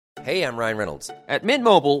Hey, I'm Ryan Reynolds. At Mint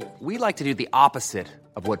Mobile, we like to do the opposite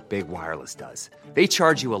of what Big Wireless does. They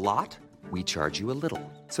charge you a lot, we charge you a little.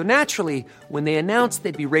 So naturally, when they announced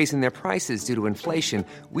they'd be raising their prices due to inflation,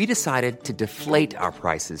 we decided to deflate our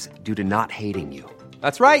prices due to not hating you.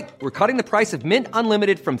 That's right. We're cutting the price of Mint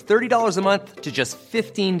Unlimited from $30 a month to just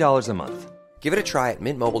 $15 a month. Give it a try at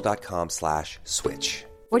mintmobile.com/switch.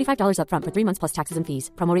 $45 up front for 3 months plus taxes and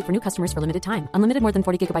fees. Promo rate for new customers for limited time. Unlimited more than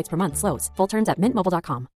 40 gigabytes per month. Slows full terms at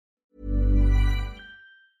mintmobile.com.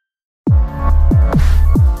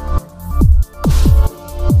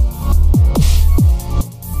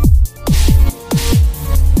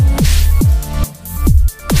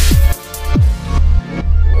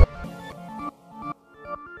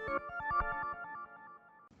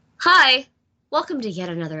 Hi, welcome to yet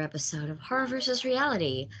another episode of Horror vs.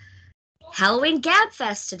 Reality. Halloween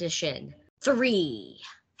Gabfest edition 3.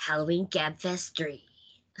 Halloween Gabfest 3.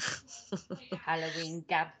 Halloween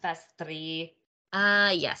Gabfest 3.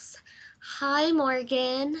 Yes. Hi,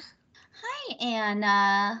 Morgan. Hi,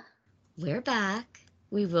 Anna. We're back.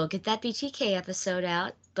 We will get that BTK episode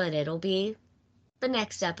out, but it'll be the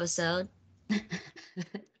next episode.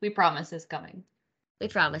 We promise it's coming. We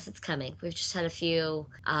promise it's coming. We've just had a few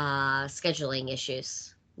scheduling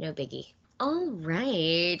issues. No biggie. All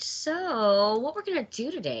right. So what we're going to do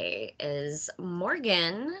today is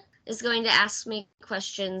Morgan is going to ask me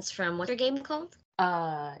questions from what's your game called?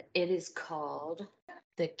 It is called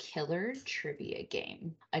The Killer Trivia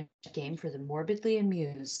Game. A game for the morbidly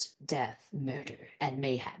amused, death, murder, and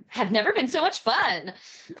mayhem. Have never been so much fun.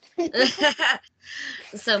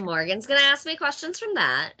 So Morgan's going to ask me questions from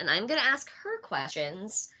that, and I'm going to ask her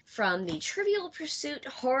questions from the Trivial Pursuit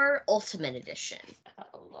Horror Ultimate Edition.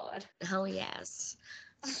 Oh, Lord. Oh, yes.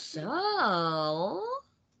 So,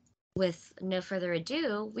 with no further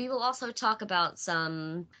ado, we will also talk about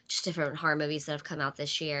some just different horror movies that have come out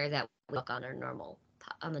this year that we look on the normal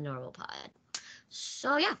pod.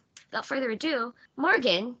 So, yeah, without further ado,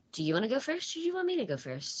 Morgan, do you want to go first, or do you want me to go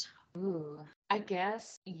first? Ooh, I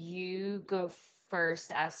guess you go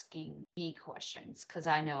first asking me questions, because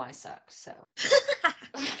I know I suck, so.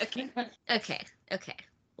 Okay.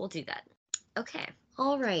 We'll do that. Okay.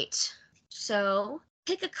 All right. So,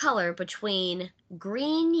 pick a color between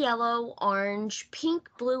green, yellow, orange, pink,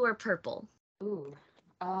 blue, or purple. Ooh,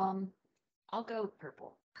 I'll go with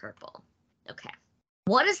purple. Purple. Okay.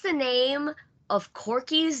 What is the name of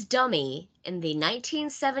Corky's dummy in the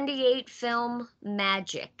 1978 film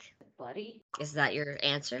Magic? Buddy? Is that your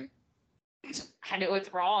answer? I know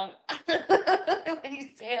it's wrong when you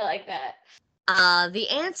say it like that. The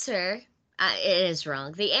answer, it is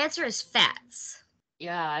wrong. The answer is Fats.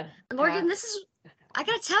 Yeah. Morgan, I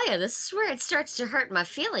gotta tell you, this is where it starts to hurt my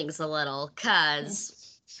feelings a little,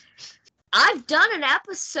 because I've done an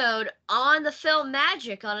episode on the film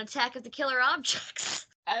Magic on Attack of the Killer Objects.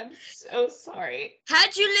 I'm so sorry.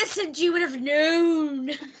 Had you listened, you would have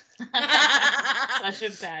known. Such a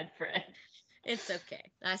bad friend. It's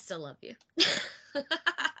okay. I still love you. All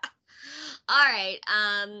right.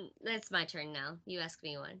 It's my turn now. You ask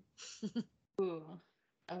me one. Ooh.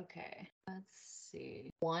 Okay. Let's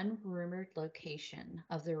see. One rumored location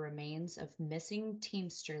of the remains of missing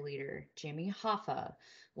Teamster leader Jimmy Hoffa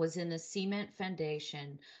was in the cement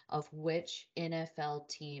foundation of which NFL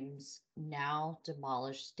team's now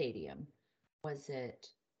demolished stadium? Was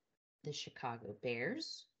it the Chicago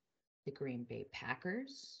Bears, the Green Bay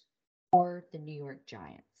Packers, or the New York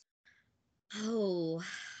Giants? Oh,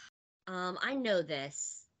 I know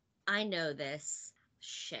this.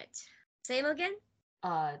 Shit. Say 'em again?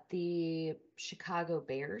 The Chicago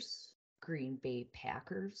Bears, Green Bay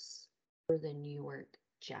Packers, or the New York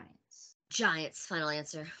Giants? Giants, final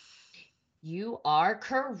answer. You are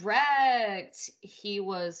correct. He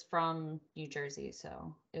was from New Jersey,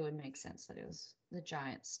 so it would make sense that it was the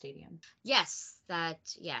Giants Stadium. Yes. Fun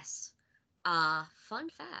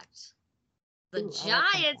fact. The Ooh,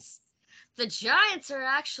 I like Giants are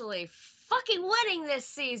actually fucking winning this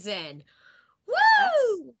season.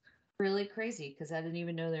 Woo! That's really crazy, because I didn't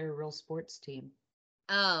even know they were a real sports team.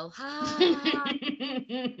 Oh, ha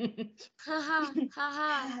ha ha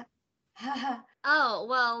ha. Oh,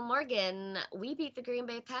 well, Morgan, we beat the Green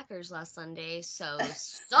Bay Packers last Sunday, so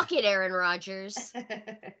suck it, Aaron Rodgers.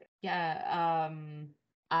 Yeah,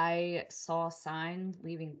 I saw a sign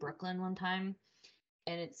leaving Brooklyn one time,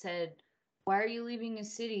 and it said, "Why are you leaving a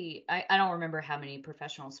city?" I don't remember how many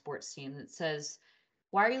professional sports teams. It says,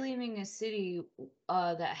 "Why are you leaving a city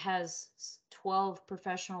that has 12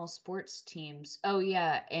 professional sports teams?" Oh,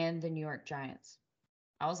 yeah, and the New York Giants.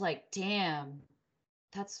 I was like, damn,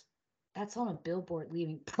 that's on a billboard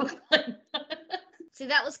leaving Brooklyn. See,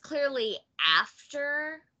 that was clearly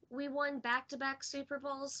after we won back-to-back Super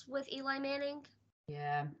Bowls with Eli Manning.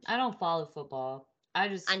 Yeah, I don't follow football. I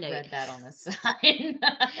just I know read you. that on the side.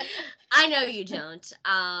 I know you don't.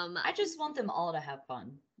 I just want them all to have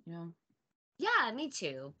fun, you know? Yeah, me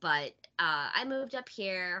too. But I moved up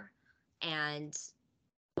here, and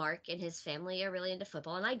Mark and his family are really into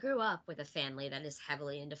football. And I grew up with a family that is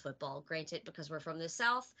heavily into football. Granted, because we're from the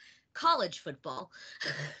South, college football,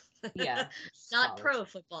 Yeah, just not college. pro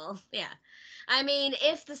football. Yeah. I mean,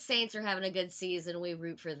 if the Saints are having a good season, we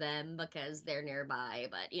root for them because they're nearby.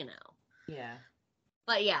 But Yeah.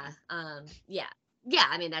 But yeah.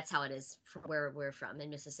 I mean, that's how it is from where we're from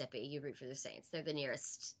in Mississippi. You root for the Saints; they're the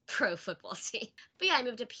nearest pro football team. But yeah, I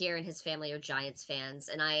moved up here, and his family are Giants fans,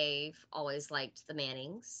 and I've always liked the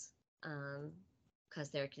Mannings,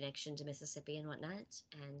 because their connection to Mississippi and whatnot.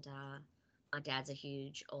 And my dad's a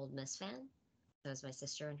huge Ole Miss fan. So is my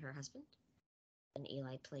sister and her husband. And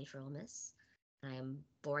Eli played for Ole Miss. I am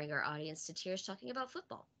boring our audience to tears talking about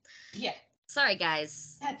football. Yeah. Sorry,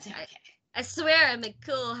 guys. That's okay. I swear I'm a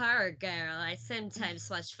cool horror girl. I sometimes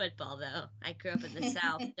watch football, though. I grew up in the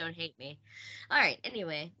South. Don't hate me. All right,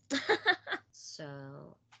 anyway.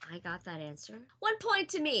 So, I got that answer. 1 point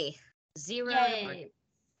to me. 0 to Yay.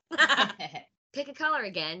 Morgan. Pick a color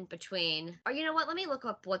again between... Or you know what? Let me look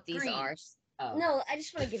up what these Green. are. Oh. No, I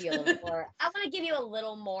just want to give you a little more. I want to give you a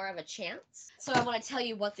little more of a chance. So I want to tell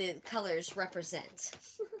you what the colors represent.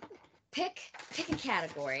 Pick a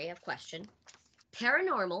category of question.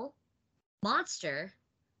 Paranormal, monster,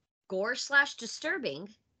 gore/disturbing,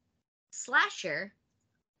 slasher,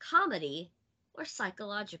 comedy, or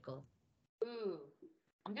psychological. Ooh.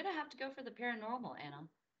 I'm gonna have to go for the paranormal, Anna.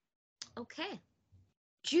 Okay.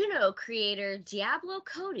 Juno creator Diablo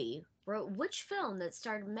Cody wrote which film that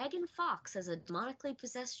starred Megan Fox as a demonically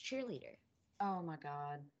possessed cheerleader? Oh my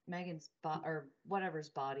god. Megan's or whatever's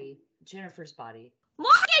body. Jennifer's body.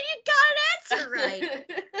 Morgan, you got an answer right.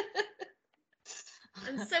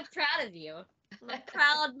 I'm so proud of you. I'm a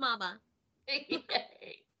proud mama. Yay.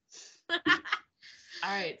 All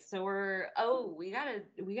right, so we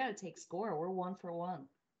gotta take score. We're 1 for 1.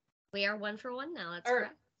 We are 1 for 1 now. That's Or-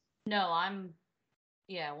 correct. No, I'm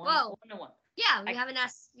one Whoa. 1 to 1. Yeah, we haven't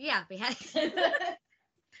asked. Yeah, we have.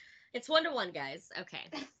 It's 1 to 1, guys. Okay.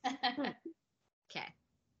 Okay.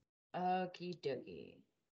 Okie dokie.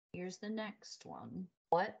 Here's the next one.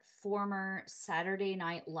 What former Saturday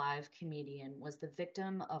Night Live comedian was the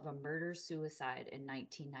victim of a murder-suicide in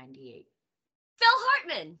 1998? Phil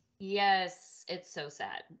Hartman. Yes, it's so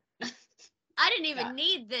sad. I didn't even Yeah.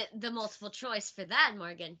 need the multiple choice for that,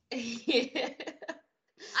 Morgan. Yeah.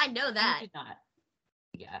 I know that. You did not.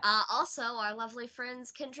 Yeah. Also, our lovely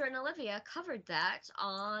friends Kendra and Olivia covered that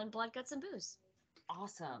on Blood, Guts, and Booze.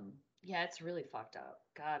 Awesome. Yeah, it's really fucked up.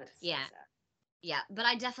 God, it's Yeah. so sad. Yeah, but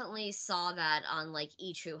I definitely saw that on like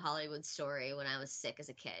E! True Hollywood Story when I was sick as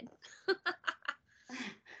a kid.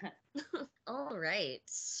 All right.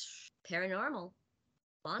 Paranormal,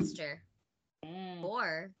 monster,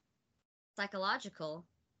 or psychological,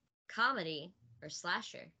 comedy, or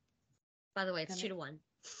slasher. By the way, it's 2 to 1.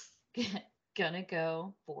 Gonna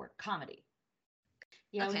go for comedy.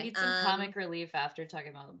 Yeah, Okay, we need some comic relief after talking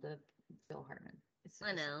about the Phil Hartman.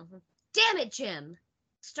 I know. Damn it, Jim!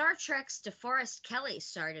 Star Trek's DeForest Kelley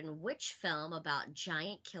starred in which film about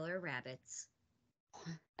giant killer rabbits?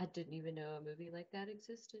 I didn't even know a movie like that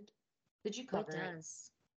existed. Did you cover it?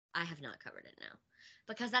 Does. I have not covered it now.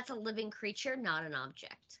 Because that's a living creature, not an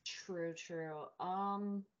object. True.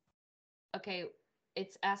 Okay,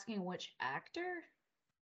 it's asking which actor?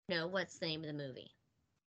 No, what's the name of the movie?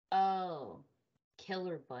 Oh,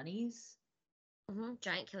 Killer Bunnies?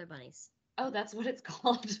 Giant killer bunnies. Oh, that's what it's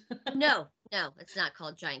called. No, it's not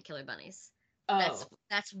called giant killer bunnies. Oh.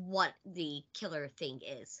 That's what the killer thing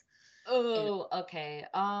is. Oh, okay.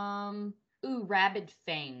 Rabid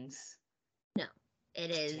Fangs. No,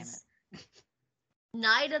 it is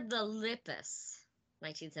Night of the Lepus,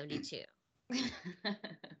 1972.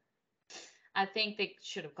 I think they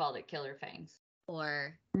should have called it Killer Fangs.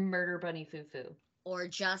 Or Murder Bunny Foo Foo. Or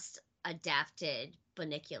just adapted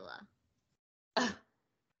Bunnicula.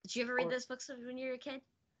 Did you ever read those books when you were a kid?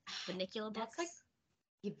 Bunnicula books? That's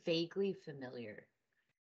like vaguely familiar.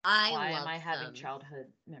 Why am I having childhood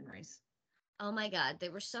memories? Oh my god, they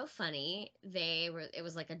were so funny. It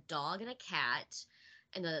was like a dog and a cat,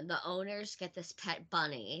 and the owners get this pet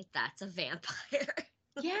bunny that's a vampire.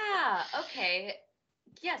 Yeah, okay.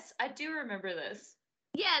 Yes, I do remember this.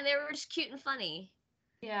 Yeah, and they were just cute and funny.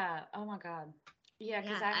 Yeah, oh my god. Yeah,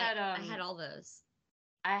 because I had all those.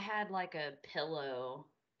 I had like a pillow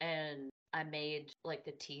and I made like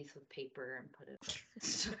the teeth with paper and put it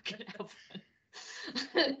stuck it out.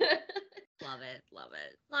 Love it. Love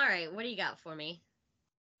it. All right. What do you got for me?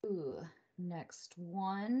 Ooh, next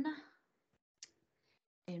one.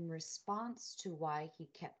 In response to why he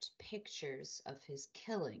kept pictures of his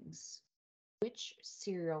killings, which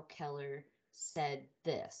serial killer said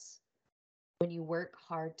this? When you work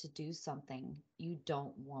hard to do something, you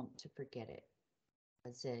don't want to forget it.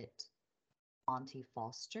 Was it Monty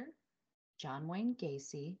Foster, John Wayne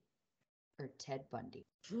Gacy, or Ted Bundy?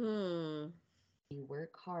 You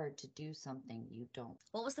work hard to do something you don't.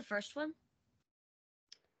 What was the first one?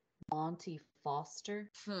 Monty Foster.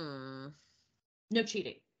 Hmm. No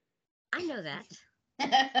cheating. I know that.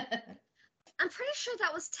 I'm pretty sure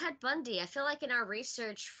that was Ted Bundy. I feel like in our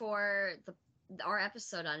research for our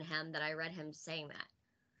episode on him that I read him saying that.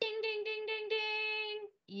 Ding, ding, ding, ding,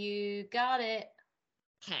 ding. You got it.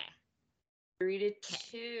 Okay.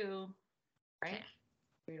 3-2. Right?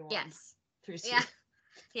 Okay. 3-1. Yes. 3-2. Yeah.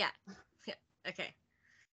 Yeah. Yeah. Okay.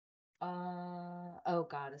 Oh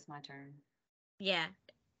God, it's my turn. Yeah.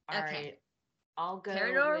 All Okay. right. I'll go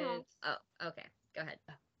Paranormal. with. Oh, okay. Go ahead.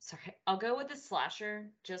 Sorry. I'll go with the slasher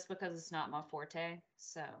just because it's not my forte.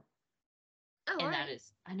 So. Oh, And all that right.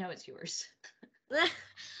 is, I know it's yours.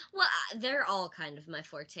 Well, they're all kind of my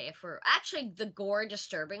forte. If we're actually the gore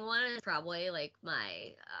disturbing one is probably like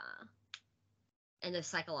my and the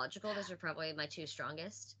psychological. Those are probably my two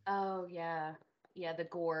strongest. Oh yeah, yeah. The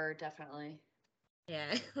gore definitely.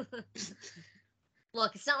 Yeah.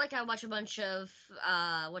 Look, it's not like I watch a bunch of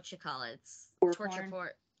what you call it, torture porn.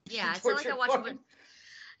 Yeah, it's not like I watch a bunch.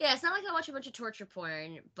 Yeah, it's not like I watch a bunch of torture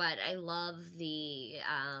porn, but I love the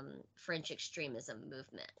French extremism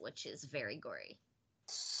movement, which is very gory.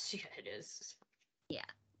 Yeah, it is. Yeah.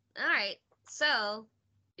 All right. So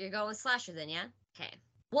you're going with slasher then, yeah? Okay.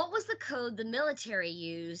 What was the code the military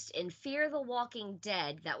used in Fear the Walking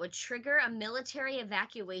Dead that would trigger a military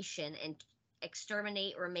evacuation and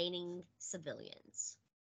exterminate remaining civilians?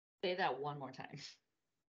 Say that one more time.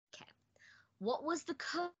 Okay. What was the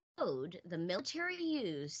code the military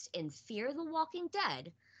used in Fear the Walking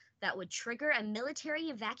Dead that would trigger a military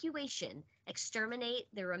evacuation, exterminate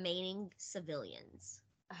the remaining civilians?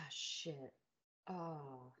 Ah, shit.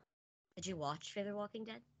 Oh. Did you watch Fear the Walking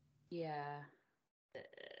Dead? Yeah.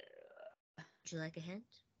 Would you like a hint?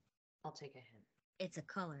 I'll take a hint. It's a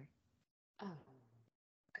color. Oh.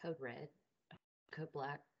 Code red. Code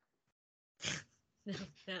black. No,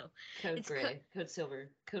 no. Code It's gray. Code silver.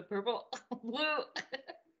 Code purple. Blue.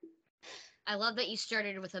 I love that you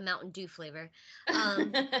started with a Mountain Dew flavor.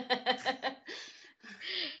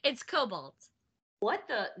 It's cobalt. What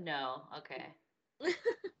the? No. Okay.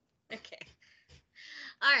 Okay.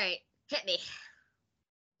 All right. Hit me.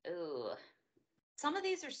 Ooh. Some of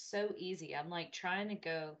these are so easy. I'm like trying to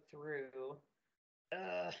go through.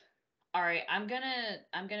 Ugh. All right, I'm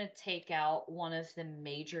gonna take out one of the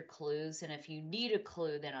major clues, and if you need a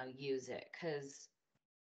clue, then I'll use it. Cause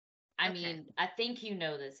I Okay. mean, I think you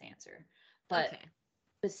know this answer. But Okay.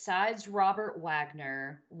 besides Robert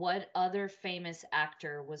Wagner, what other famous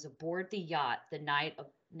actor was aboard the yacht the night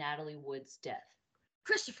of Natalie Wood's death?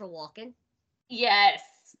 Christopher Walken. Yes.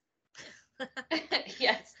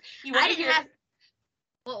 Yes. You I want to didn't hear have.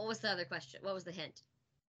 What was the other question? What was the hint?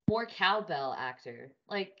 more cowbell actor?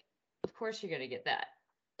 Like, of course you're gonna get that.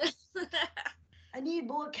 I need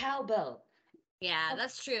more cowbell. Yeah,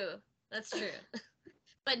 that's true. That's true.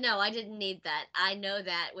 But no, I didn't need that. I know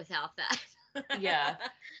that without that. Yeah.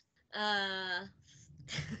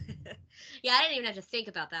 Yeah, I didn't even have to think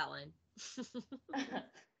about that one.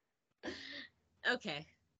 Okay.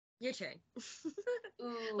 Your turn.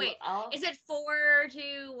 Ooh, Wait, is it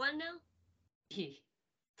 4-1 now? 4-2,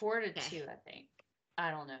 Okay. I think. I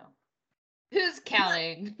don't know. Who's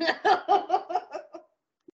counting?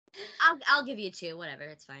 I'll give you 2. Whatever,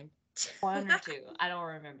 it's fine. 1 or 2? I don't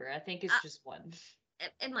remember. I think it's just 1.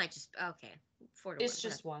 It might just okay. 4-1. It's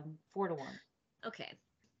just 1. 4-1. Okay.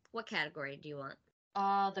 What category do you want?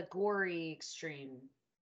 The gory extreme.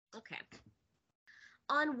 Okay.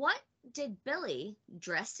 On what did Billy,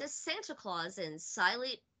 dressed as Santa Claus in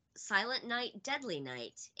Silent Night, Deadly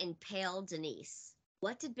Night, impale Denise?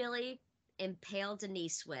 What did Billy impale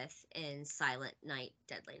Denise with in Silent Night,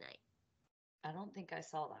 Deadly Night? I don't think I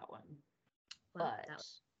saw that one. Well, But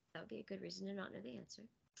that would be a good reason to not know the answer.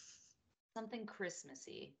 something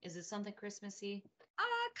Christmassy. Is it something Christmassy?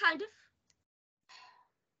 Kind of.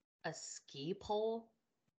 A ski pole?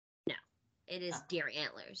 No. It is deer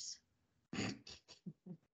antlers.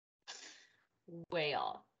 Way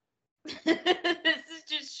off. This is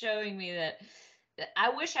just showing me that I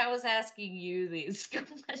wish I was asking you these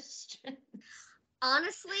questions.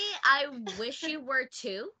 Honestly, I wish you were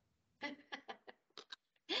too.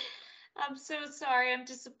 I'm so sorry. I'm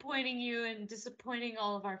disappointing you and disappointing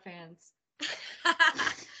all of our fans.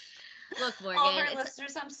 Look, All of Morgan, our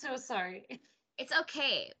listeners, I'm so sorry. it's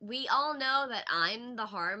okay. We all know that I'm the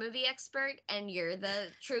horror movie expert and you're the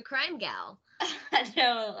true crime gal. I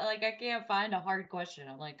know, like, I can't find a hard question.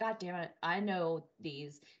 I'm like, God damn it, I know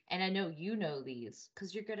these, and I know you know these,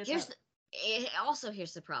 because you're good at Here's both.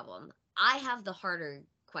 here's the problem. I have the harder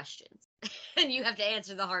questions, and you have to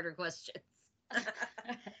answer the harder questions.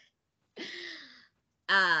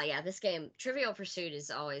 Yeah, this game, Trivial Pursuit, has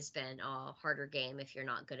always been a harder game if you're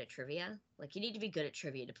not good at trivia. Like, you need to be good at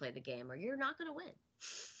trivia to play the game, or you're not going to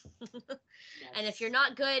win. And if you're Yes.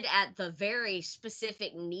 not good at the very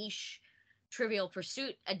specific niche Trivial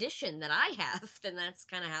Pursuit edition that I have, then that's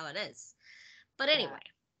kind of how it is. But Yeah. anyway,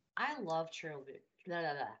 I love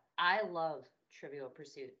I love Trivial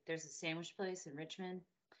Pursuit. There's a sandwich place in Richmond,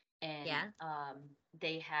 and yeah.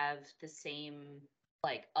 they have the same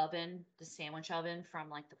like oven, the sandwich oven from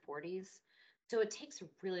like the 40s. So it takes a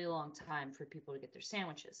really long time for people to get their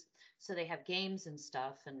sandwiches. So they have games and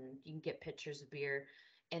stuff, and you can get pictures of beer.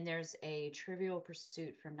 And there's a Trivial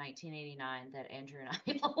Pursuit from 1989 that Andrew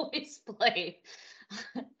and I always play.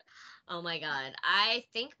 Oh my God. I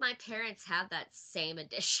think my parents have that same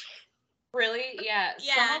edition. Really? Yeah. Some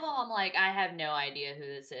Yeah. of them I'm like, I have no idea who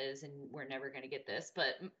this is, and we're never going to get this.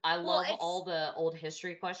 But I Well, love all the old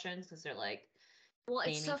history questions because they're like it's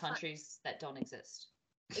naming so fun. countries that don't exist.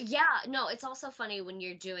 Yeah, no, it's also funny when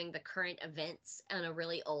you're doing the current events on a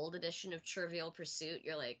really old edition of Trivial Pursuit.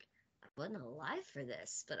 You're like, I wasn't alive for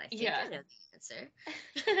this, but I think Yeah. I know the answer.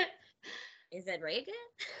 Is it Reagan?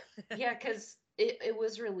 Yeah, because it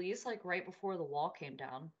was released like right before the wall came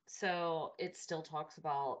down. So it still talks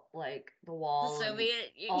about like the The wall and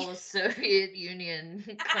Soviet all Union. the Soviet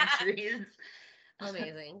Union countries.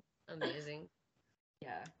 Amazing. Amazing.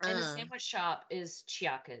 Yeah. And the Uh, sandwich shop is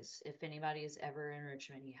Chiaca's. If anybody is ever in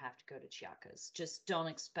Richmond, you have to go to Chiaca's. Just don't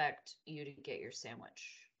expect you to get your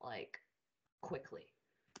sandwich like quickly.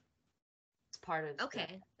 It's part of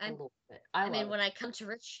okay. a little bit. I I mean, love it. when I come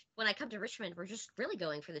to Richmond, we're just really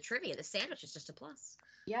going for the trivia. The sandwich is just a plus.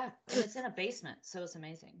 Yeah, and it's in a basement, so it's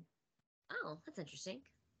amazing. Oh, that's interesting.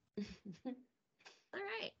 All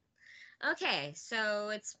right. Okay, so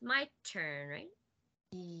it's my turn, right?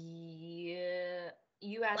 Yeah,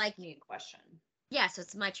 you asked Like, me a question. yeah, so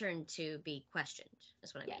it's my turn to be questioned,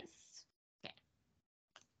 is what I mean. Yes. Okay.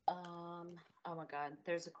 Oh my God,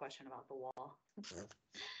 there's a question about the wall.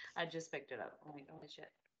 I just picked it up. Oh my God,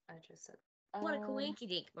 shit. I just said, What a um, coinky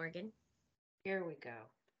dink, Morgan. here we go.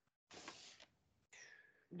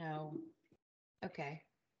 No. Okay.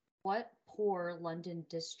 What poor London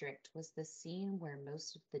district was the scene where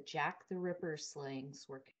most of the Jack the Ripper slayings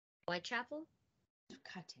were? Whitechapel?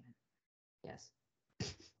 God damn it. Yes.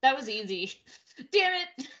 That was easy. Damn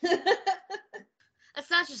it. It's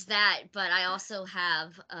not just that, but I also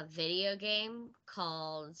have a video game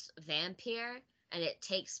called Vampire, and it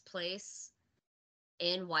takes place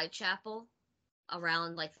in Whitechapel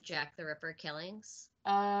around like the Jack the Ripper killings.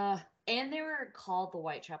 And they were called the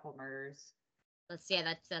Whitechapel murders.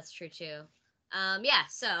 Yeah, that's true too. Yeah,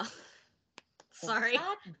 so sorry.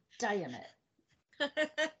 God damn it.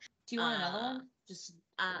 Do you want another one? Just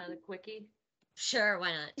another quickie? Sure,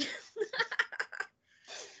 why not?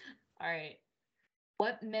 All right.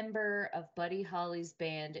 What member of Buddy Holly's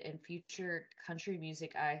band and future country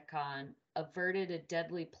music icon averted a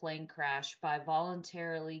deadly plane crash by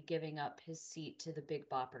voluntarily giving up his seat to the Big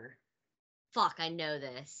Bopper? Fuck, I know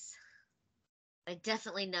this. I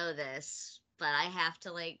definitely know this, but I have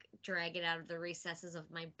to like drag it out of the recesses of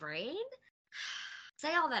my brain.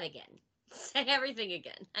 Say all that again. Say everything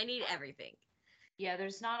again. I need everything. Yeah,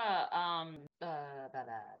 there's not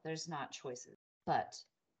there's not choices. But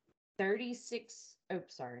 36 oh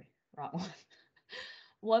sorry, wrong one.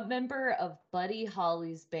 What member of Buddy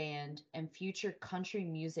Holly's band and future country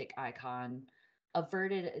music icon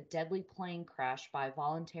averted a deadly plane crash by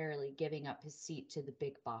voluntarily giving up his seat to the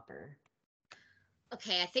Big Bopper?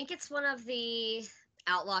 Okay, I think it's one of the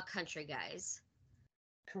outlaw country guys.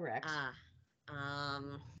 Correct.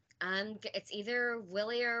 It's either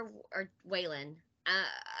Willie or Waylon.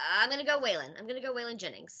 I'm gonna go Waylon. I'm gonna go Waylon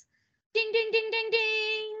Jennings. Ding ding ding ding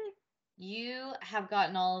ding. You have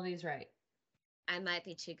gotten all of these right. I might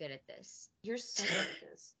be too good at this. You're so good at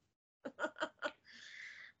this.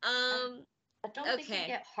 I don't think they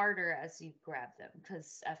get harder as you grab them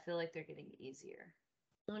because I feel like they're getting easier.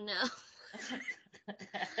 Oh no.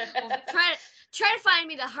 Well, try to find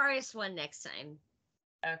me the hardest one next time.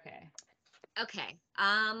 Okay. Okay.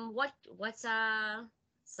 What's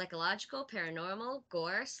psychological, paranormal,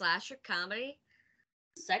 gore, slasher, comedy?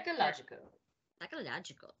 Psychological.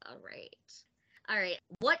 Psychological. All right. All right.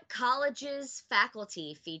 What college's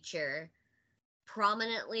faculty feature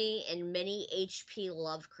prominently in many H.P.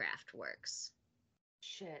 Lovecraft works?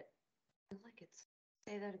 Shit. I feel like it's.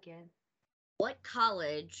 Say that again. What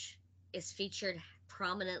college is featured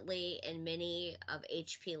prominently in many of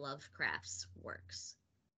H.P. Lovecraft's works?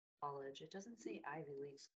 College. It doesn't say Ivy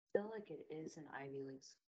Leagues. I feel like it is an Ivy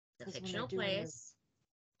Leagues. The 'Cause when fictional they're doing place.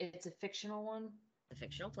 It's a fictional one. The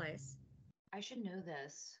fictional place. I should know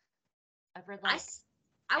this. I've read I, like s-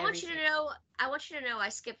 I want you to everything. know. I want you to know. I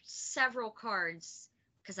skipped several cards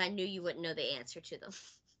because I knew you wouldn't know the answer to them.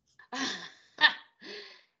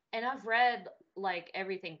 And I've read like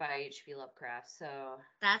everything by H.P. Lovecraft, so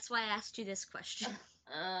That's why I asked you this question.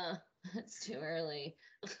 uh it's too early.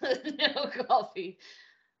 No coffee.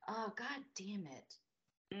 Oh god damn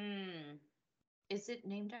it. Is it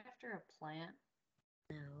named after a plant?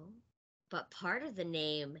 No, but part of the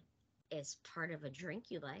name is part of a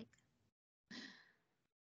drink you like.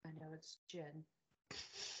 I know it's gin.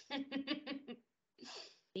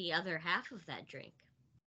 The other half of that drink.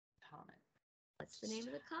 Tonic. What's the name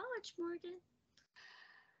of the college, Morgan?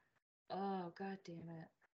 Oh god damn it.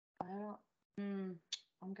 I don't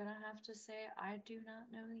I'm gonna have to say I do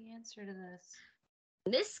not know the answer to this.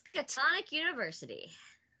 Miskatonic University.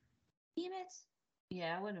 Damn it.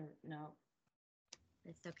 Yeah, I wouldn't know.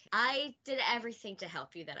 It's okay. I did everything to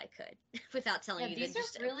help you that I could without telling Yeah,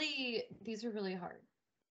 you. these are really hard.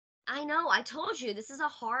 I know. I told you this is a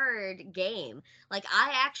hard game. Like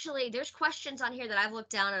there's questions on here that I've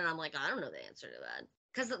looked down and I'm like, I don't know the answer to that.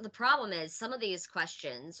 Because the problem is some of these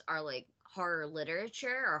questions are like horror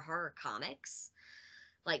literature or horror comics,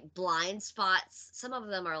 like blind spots. Some of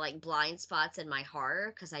them are like blind spots in my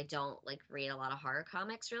horror because I don't like read a lot of horror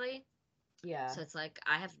comics really. Yeah. So it's like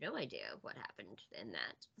I have no idea what happened in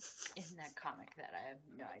that. In that comic that I have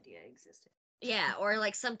no idea existed. Yeah, or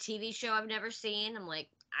like some TV show I've never seen. I'm like,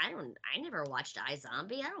 I never watched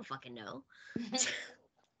iZombie. I don't fucking know.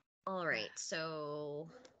 All right, so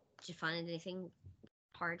did you find anything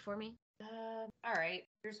hard for me? All right.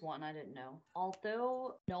 Here's one I didn't know.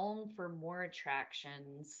 Although known for more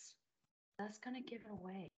attractions, that's gonna give it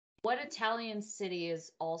away. What Italian city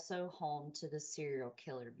is also home to the serial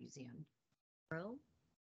killer museum? Bro,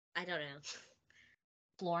 I don't know.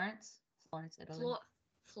 Florence? Florence, Italy.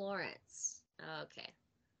 Florence. Okay.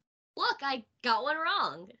 Look, I got one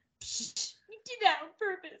wrong. You did that on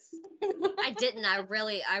purpose. I didn't. I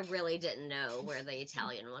really didn't know where the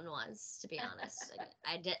Italian one was, to be honest.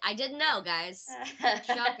 I didn't know, guys.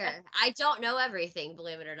 Shocker. I don't know everything,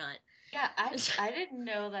 believe it or not. Yeah, I didn't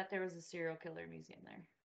know that there was a serial killer museum there.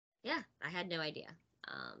 Yeah, I had no idea.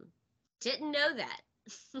 Didn't know that.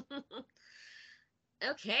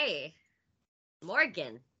 Okay.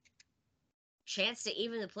 Morgan. Chance to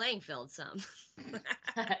even the playing field some.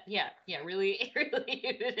 Yeah, really even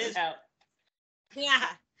it out. Yeah.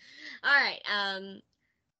 All right.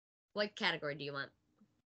 What category do you want?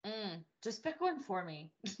 Just pick one for me.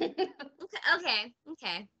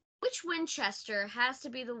 Okay. Which Winchester has to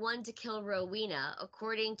be the one to kill Rowena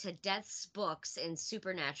according to Death's books in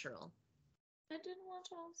Supernatural? I didn't watch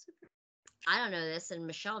all Super. I don't know this, and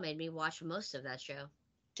Michelle made me watch most of that show.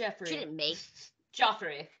 Jeffrey. She didn't make.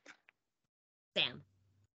 Joffrey. Sam.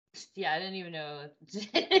 Yeah, I didn't even know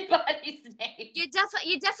anybody's name. You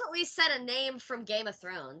definitely said a name from Game of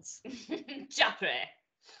Thrones. Joffrey.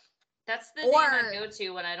 That's the name I go to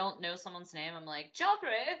when I don't know someone's name. I'm like,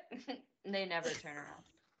 Joffrey. And they never turn around.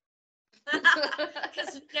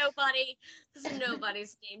 Because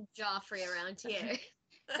nobody's named Joffrey around here.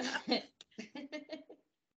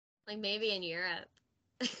 Like maybe in Europe.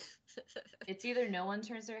 It's either no one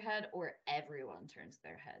turns their head or everyone turns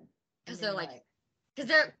their head.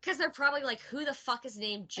 Because they're probably like, who the fuck is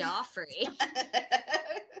named Joffrey?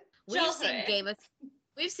 We've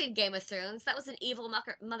seen Game of Thrones. That was an evil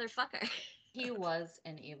motherfucker. He was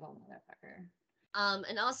an evil motherfucker.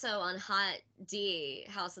 And also on Hot D,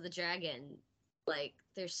 House of the Dragon, like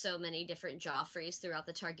there's so many different Joffreys throughout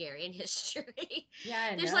the Targaryen history.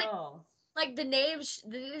 Yeah, I there's know. Like the names,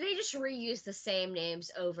 they just reuse the same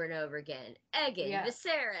names over and over again. Egan,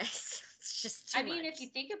 Viserys. It's just too much. If you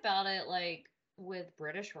think about it, like with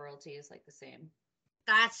British royalty is like the same.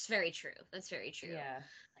 That's very true. Yeah.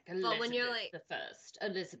 Like But when you're like the first,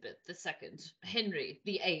 Elizabeth the second, Henry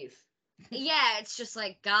the eighth. Yeah, it's just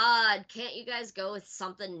like, God, can't you guys go with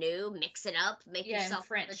something new? Mix it up, make yourself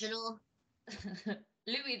original.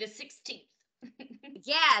 Louis the 16th.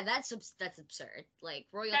 Yeah, that's absurd. Like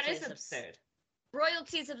royalty. That is absurd.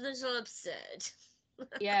 Royalties are so absurd.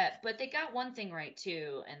 Yeah, but they got one thing right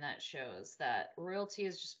too, and that shows that royalty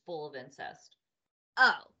is just full of incest.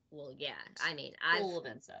 Oh, Well, yeah. I mean, Full of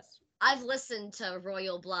incest. I've listened to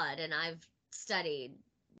Royal Blood and I've studied,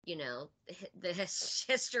 the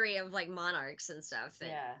history of like monarchs and stuff.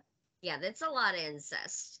 And yeah, that's a lot of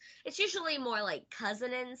incest. It's usually more like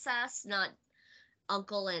cousin incest, not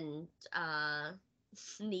uncle and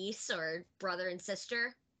niece or brother and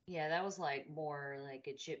sister. Yeah, that was like more like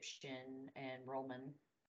Egyptian and Roman.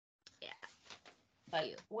 Yeah. But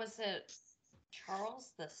was it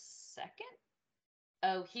Charles the Second?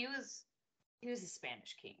 Oh, he was a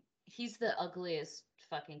Spanish king. He's the ugliest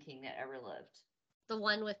fucking king that ever lived. The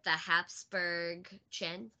one with the Habsburg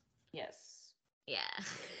chin? Yes. Yeah.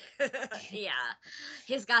 Yeah.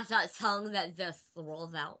 He's got that tongue that just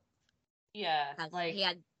rolls out. Yeah. Like he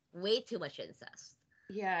had way too much incest.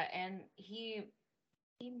 Yeah, and he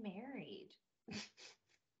married.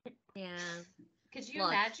 Yeah. Could you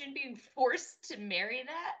imagine being forced to marry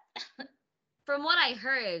that? From what I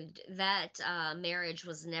heard, that marriage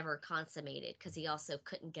was never consummated because he also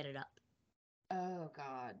couldn't get it up. Oh,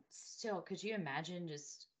 God. Still, could you imagine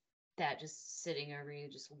just sitting over you,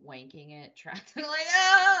 just wanking it, trying to like,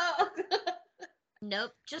 oh!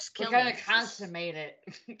 Nope, just kill We're gonna consummate it.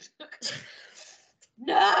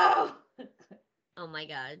 No! Oh, my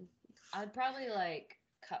God. I'd probably, like,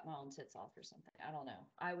 cut my own tits off or something. I don't know.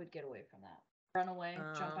 I would get away from that. Run away,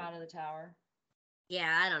 jump out of the tower.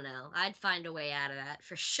 Yeah, I don't know. I'd find a way out of that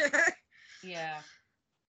for sure. Yeah.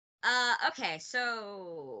 Okay,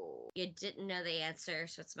 so you didn't know the answer,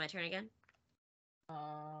 so it's my turn again?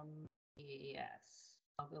 Yes.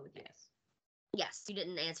 I'll go with yes. Yes, you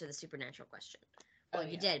didn't answer the supernatural question. Well,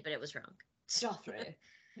 you did, but it was wrong. Joffrey.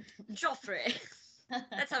 Joffrey.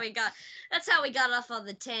 That's how we got off on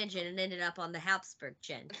the tangent and ended up on the Habsburg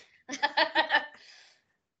chin.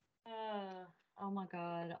 Oh my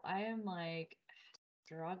God. I am like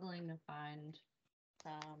struggling to find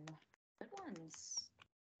some good ones.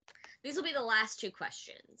 These will be the last two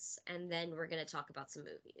questions, and then we're going to talk about some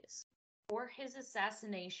movies. For his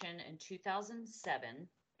assassination in 2007,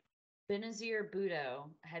 Benazir Bhutto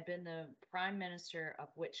had been the prime minister of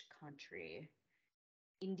which country?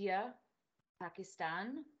 India,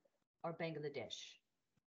 Pakistan, or Bangladesh?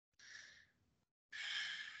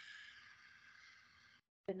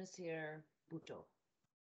 Benazir Bhutto.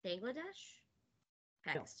 Bangladesh?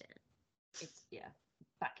 Pakistan. No. It's,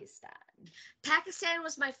 Pakistan. Pakistan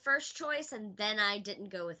was my first choice, and then I didn't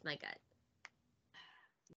go with my gut.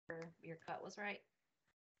 Your gut was right.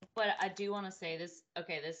 But I do want to say this.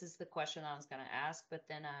 Okay, this is the question I was going to ask, but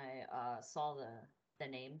then I saw the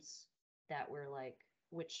names that were like,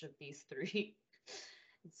 which of these three?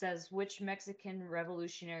 It says, which Mexican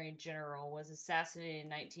revolutionary general was assassinated in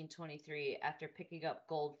 1923 after picking up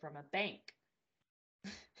gold from a bank?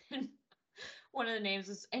 One of the names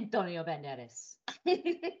is Antonio Banderas.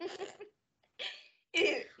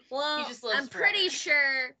 Well, I'm pretty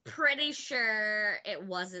sure it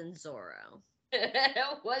wasn't Zorro.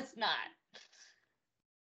 It was not.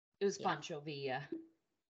 It was Pancho Villa.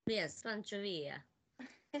 Yes, Pancho Villa.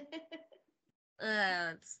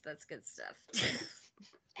 That's good stuff.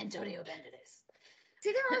 Antonio Banderas.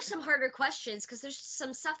 See, there are some harder questions because there's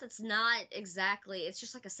some stuff that's not exactly. It's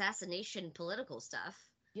just like assassination, political stuff.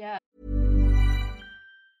 Yeah.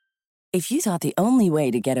 If you thought the only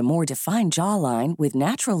way to get a more defined jawline with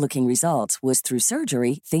natural-looking results was through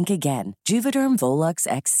surgery, think again. Juvederm Volux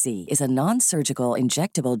XC is a non-surgical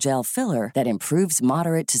injectable gel filler that improves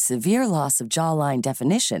moderate to severe loss of jawline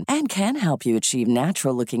definition and can help you achieve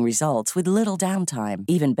natural-looking results with little downtime.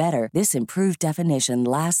 Even better, this improved definition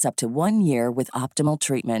lasts up to 1 year with optimal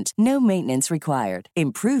treatment. No maintenance required.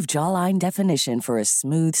 Improve jawline definition for a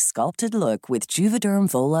smooth, sculpted look with Juvederm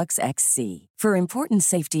Volux XC. For important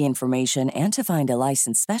safety information and to find a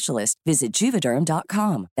licensed specialist, visit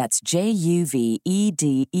Juvederm.com. That's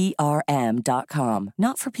Juvederm.com.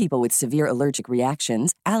 Not for people with severe allergic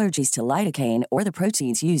reactions, allergies to lidocaine, or the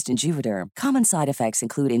proteins used in Juvederm. Common side effects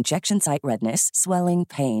include injection site redness, swelling,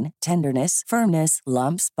 pain, tenderness, firmness,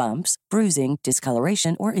 lumps, bumps, bruising,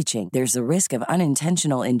 discoloration, or itching. There's a risk of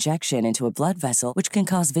unintentional injection into a blood vessel, which can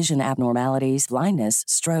cause vision abnormalities, blindness,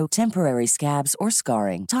 stroke, temporary scabs, or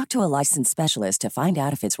scarring. Talk to a licensed specialist to find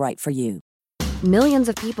out if it's right for you. Millions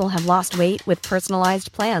of people have lost weight with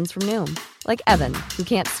personalized plans from Noom. Like Evan, who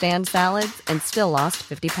can't stand salads and still lost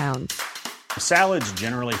 50 pounds. Salads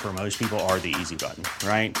generally for most people are the easy button,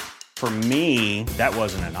 right? For me, that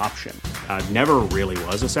wasn't an option. I never really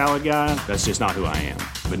was a salad guy. That's just not who I am.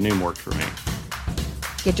 But Noom worked for me.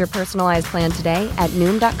 Get your personalized plan today at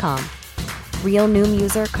Noom.com. Real Noom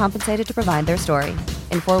user compensated to provide their story.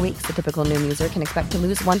 In 4 weeks, the typical Noom user can expect to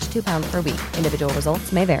lose 1 to 2 pounds per week. Individual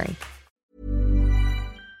results may vary.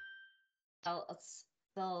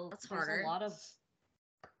 So That's there's harder. a lot of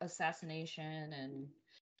assassination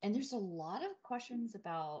and there's a lot of questions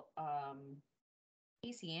about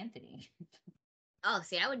Casey Anthony. Oh,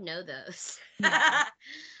 see, I would know those. Yeah.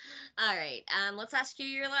 All right. Let's ask you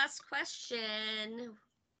your last question.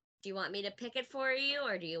 Do you want me to pick it for you,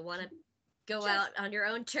 or do you want to go Just out on your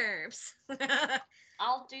own terms?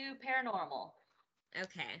 I'll do paranormal.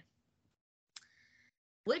 Okay.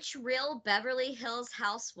 Which real Beverly Hills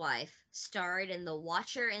housewife starred in The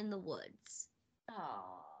Watcher in the Woods?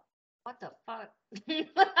 Oh, what the fuck? I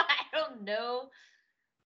don't know.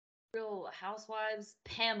 Real Housewives,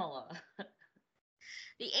 Pamela.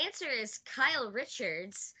 The answer is Kyle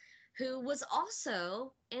Richards, who was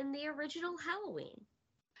also in the original Halloween.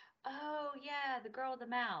 Oh yeah, the girl with the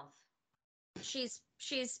mouth. She's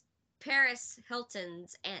Paris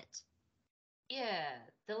Hilton's aunt. Yeah,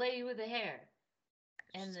 the lady with the hair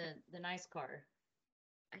and the nice car.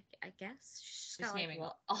 I guess she's Just got like naming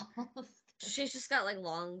all of she's just got like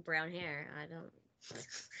long brown hair. I don't.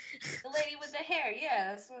 the lady with the hair.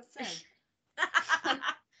 Yeah, that's what it said.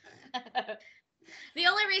 The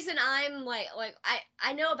only reason I'm like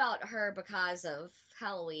I know about her because of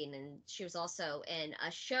Halloween, and she was also in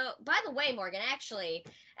a show. By the way, Morgan, actually,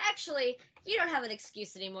 you don't have an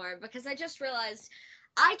excuse anymore, because I just realized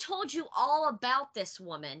I told you all about this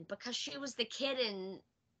woman because she was the kid in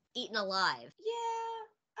Eaten Alive. Yeah,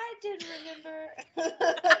 I did remember.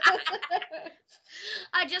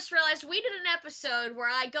 I just realized we did an episode where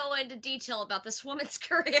I go into detail about this woman's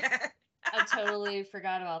career. I totally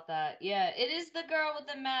forgot about that. Yeah, it is the girl with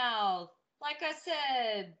the mouth. Like I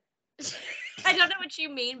said. I don't know what you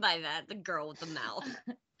mean by that, the girl with the mouth.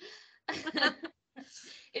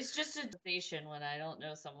 It's just a sensation when I don't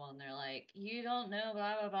know someone. They're like, you don't know,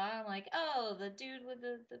 blah, blah, blah. I'm like, oh, the dude with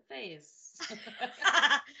the face.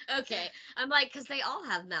 Okay. I'm like, because they all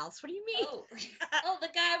have mouths. What do you mean? Oh, the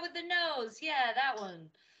guy with the nose. Yeah, that one.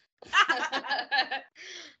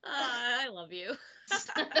 I love you.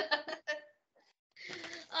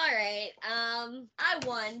 All right. I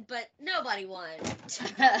won, but nobody won.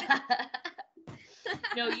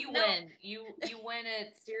 No, you No. win. You win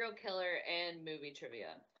at serial killer and movie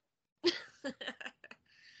trivia.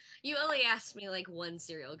 You only asked me like one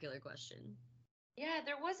serial killer question. Yeah,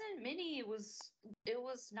 there wasn't many.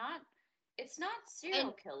 It's not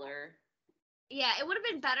serial killer. Yeah, it would have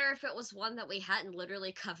been better if it was one that we hadn't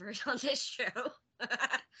literally covered on this show.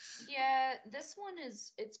 Yeah, this one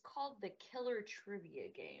it's called the Killer Trivia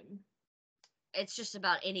Game. It's just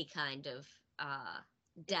about any kind of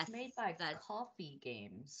death. It's made by that Coffee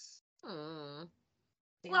Games. Well,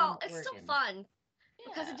 Salem, it's still Oregon. fun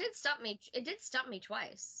because Yeah. it did stump me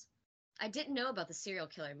twice. I didn't know about the serial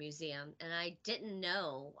killer museum, and I didn't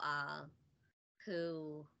know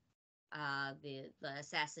who the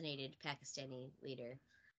assassinated Pakistani leader.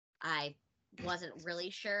 I wasn't really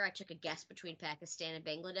sure. I took a guess between Pakistan and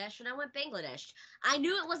Bangladesh, and I went Bangladesh. I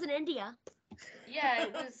knew it wasn't India. Yeah,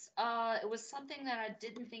 it was something that I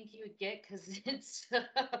didn't think you would get because it's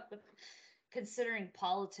considering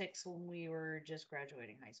politics when we were just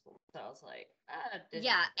graduating high school. So I was like,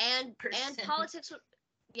 Yeah, and percent. politics.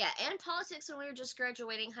 Yeah, and politics when we were just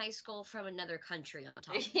graduating high school from another country on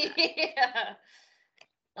top of that. Yeah.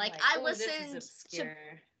 Like, I'm I "Ooh, this is listened to obscure."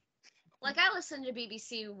 like I listened to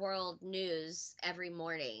BBC World News every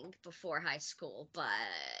morning before high school, but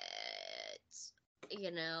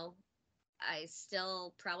you know, I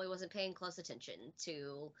still probably wasn't paying close attention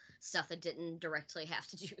to stuff that didn't directly have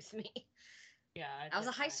to do with me. Yeah, I was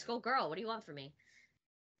a high school girl. What do you want from me?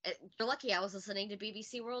 You're lucky I was listening to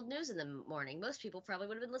BBC World News in the morning. Most people probably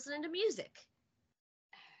would have been listening to music.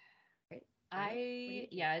 Right?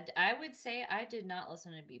 I would say I did not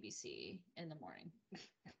listen to BBC in the morning.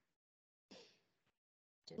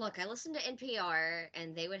 Look, I listened to NPR,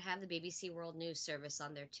 and they would have the BBC World News service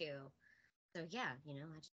on there too. So yeah,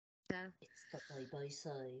 I just, It's the bye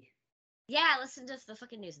side. yeah, I listened to the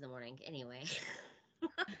fucking news in the morning. Anyway,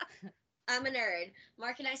 I'm a nerd.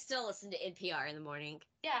 Mark and I still listen to NPR in the morning.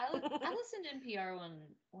 Yeah, I listen to NPR when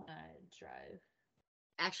I drive.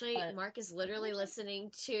 Actually, But Mark is literally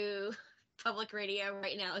listening to public radio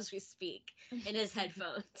right now as we speak in his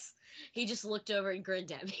headphones. He just looked over and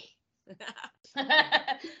grinned at me.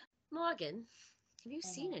 Morgan, have you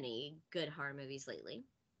seen any good horror movies lately?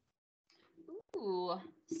 Ooh,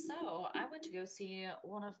 so I went to go see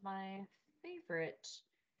one of my favorite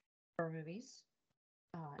horror movies.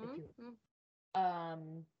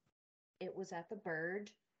 It was at the Bird,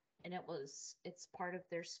 and it's part of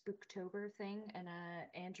their Spooktober thing. And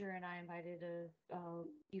Andrew and I invited a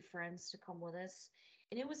few friends to come with us,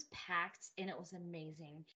 and it was packed, and it was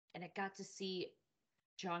amazing. And I got to see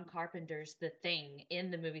John Carpenter's The Thing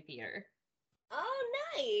in the movie theater. Oh,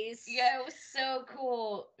 nice. Yeah, it was so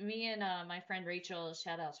cool. Me and my friend Rachel,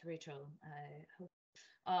 shout out to Rachel. I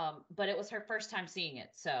hope. But it was her first time seeing it,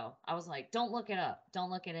 so I was like, "Don't look it up.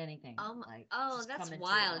 Don't look at anything. Like, just that's come into it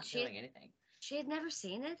wild. not doing anything." She had never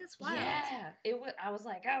seen it. That's wild. Yeah, it was. I was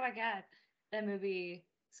like, "Oh my god, that movie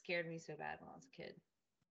scared me so bad when I was a kid."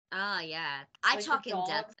 Ah, yeah. I Like the talk in dog.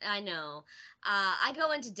 depth. I know. I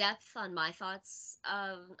go into depth on my thoughts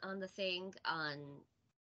on the thing on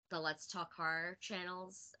the Let's Talk Horror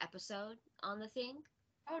channel's episode on the thing.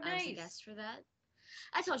 Oh, I was a nice. guest for that.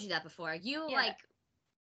 I told you that before. Yeah.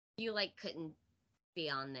 You couldn't be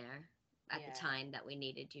on there at the Yeah. time that we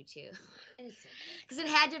needed you to. It's okay. Because it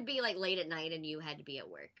had to be like late at night and you had to be at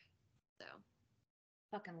work. So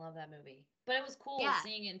Fucking love that movie. But it was cool Yeah.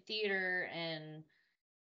 seeing it in theater and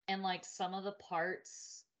like some of the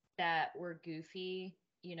parts that were goofy,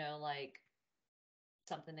 like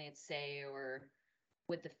something they'd say or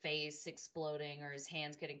with the face exploding or his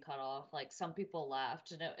hands getting cut off. Like some people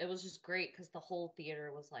laughed and it was just great because the whole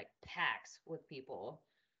theater was like packed with people.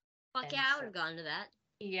 fuck And yeah, I so- would have gone to that.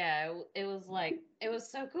 Yeah, it was like it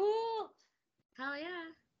was so cool. Hell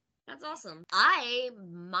yeah. That's awesome. I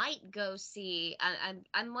might go see.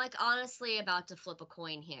 I'm like honestly about to flip a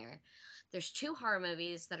coin here. There's 2 horror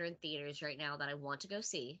movies that are in theaters right now that I want to go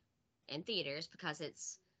see in theaters because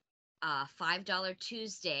it's $5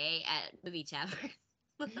 Tuesday at Movie Tavern.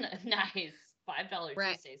 Nice. $5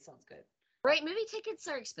 Right. Tuesday sounds good. Right, movie tickets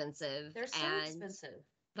are expensive. They're so and expensive.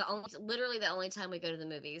 literally the only time we go to the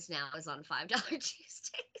movies now is on $5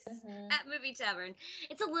 Tuesdays Mhm. at Movie Tavern.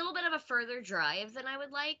 It's a little bit of a further drive than I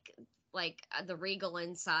would like. Like the Regal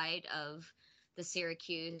inside of the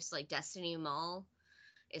Syracuse like Destiny Mall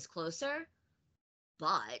is closer,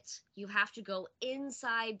 but you have to go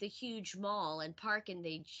inside the huge mall and park in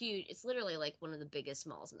the huge. It's literally like one of the biggest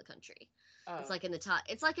malls in the country. Oh. It's like in the top.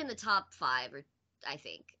 It's like in the top 5, or I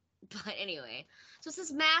think. But anyway, so it's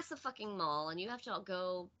this massive fucking mall, and you have to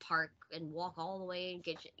go park and walk all the way and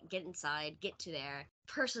get inside, get to there.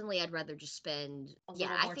 Personally, I'd rather just spend a little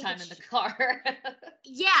more I think time it's in the car.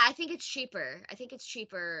 yeah, I think it's cheaper. I think it's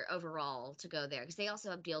cheaper overall to go there because they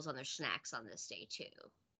also have deals on their snacks on this day too.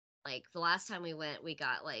 Like the last time we went, we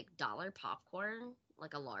got like $1 popcorn,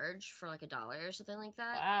 like a large for like $1 or something like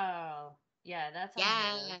that. Wow. Yeah, that's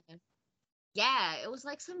Yeah. Yeah, it was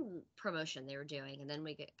like some promotion they were doing, and then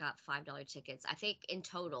we got $5 tickets. I think in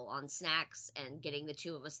total on snacks and getting the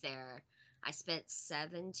 2 of us there, I spent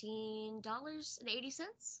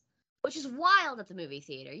 $17.80, which is wild at the movie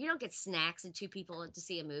theater. You don't get snacks and 2 people to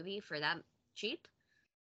see a movie for that cheap.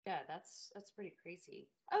 Yeah, that's pretty crazy.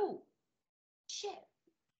 Oh, shit.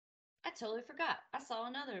 I totally forgot. I saw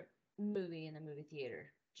another movie in the movie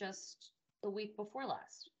theater just the week before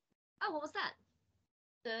last. Oh, what was that?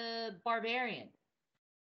 The Barbarian.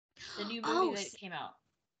 The new movie Oh, that came out.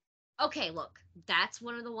 okay, look, that's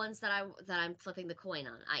one of the ones that I'm flipping the coin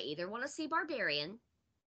on. I either want to see Barbarian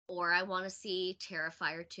or I want to see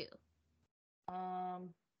Terrifier 2. I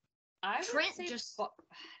would Trent say just- I don't know.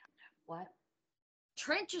 What?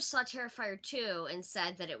 Trent just saw Terrifier 2 and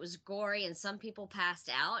said that it was gory and some people passed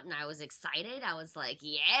out, and I was excited. I was like,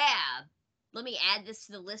 yeah, let me add this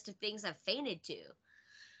to the list of things I've fainted to.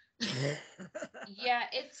 Yeah,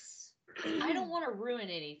 I don't want to ruin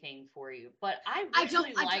anything for you, but I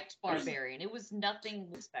really liked Barbarian. It was nothing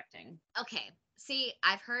expecting. Okay, see,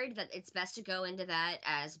 I've heard that it's best to go into that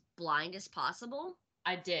as blind as possible.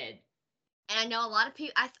 I did. And I know a lot of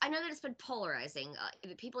people, I know that it's been polarizing.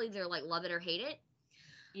 People either like love it or hate it.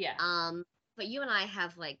 Yeah. But you and I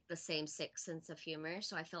have like the same sick sense of humor,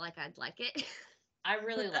 so I feel like I'd like it. I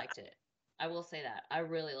really liked it. I will say that. I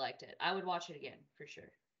really liked it. I would watch it again for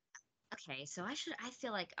sure. Okay, so I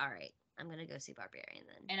feel like, all right, I'm going to go see Barbarian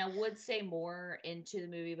then. And I would say more into the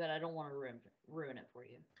movie, but I don't want to ruin it for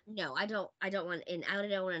you. No, I don't want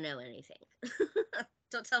to know anything.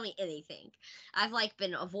 Don't tell me anything. I've like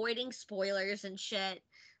been avoiding spoilers and shit,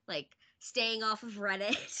 like staying off of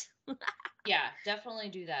Reddit. Yeah, definitely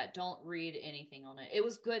do that. Don't read anything on it. It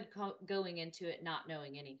was good going into it not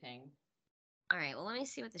knowing anything. All right, well, let me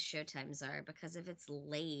see what the show times are, because if it's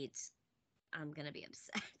late, I'm going to be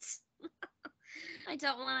upset. I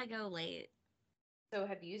don't want to go late. So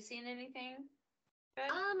have you seen anything good?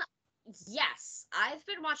 Yes, I've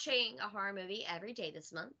been watching a horror movie every day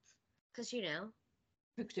this month, because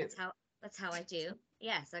that's how I do.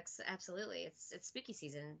 Yes, absolutely. It's spooky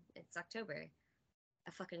season. It's October.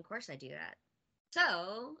 A fucking course I do that.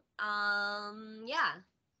 So, yeah.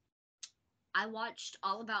 I watched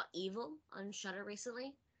All About Evil on Shudder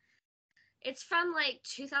recently. It's from like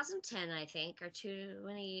 2010, I think, or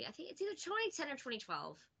 20. I think it's either 2010 or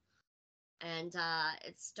 2012. And I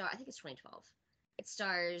think it's 2012. It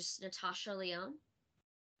stars Natasha Lyonne.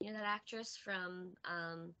 You know that actress from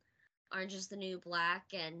Orange is the New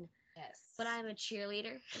Black and Yes. But I'm a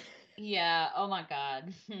Cheerleader. Yeah. Oh my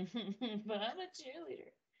God. But I'm a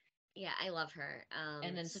cheerleader. Yeah, I love her.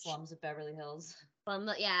 And then Slums of Beverly Hills.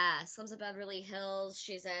 Yeah, Slums of Beverly Hills.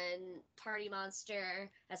 She's in Party Monster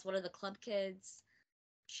as one of the club kids.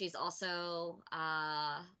 She's also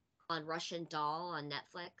on Russian Doll on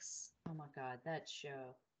Netflix. Oh my God, that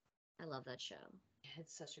show. I love that show.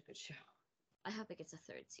 It's such a good show. I hope it gets a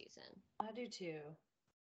third season. I do too.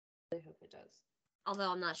 I hope it does.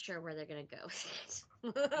 Although I'm not sure where they're gonna go with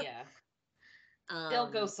it. Yeah.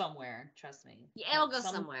 They'll go somewhere, trust me. Yeah, it'll go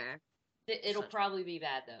somewhere. It'll probably be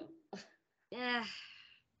bad though. Yeah.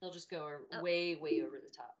 They'll just go way, way over the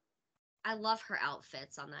top. I love her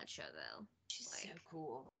outfits on that show though. She's so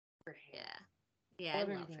cool. Her hair. Yeah. Yeah, I love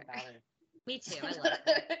everything her. about her. Me too. I love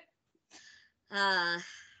her.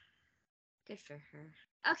 Good for her.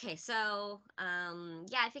 Okay, so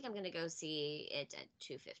yeah, I think I'm gonna go see it at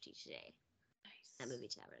 2:50 today. Nice. At Movie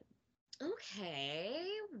Tavern.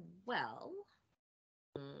 Okay, well,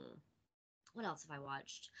 what else have I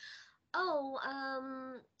watched? Oh,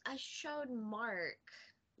 I showed Mark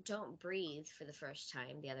Don't Breathe for the first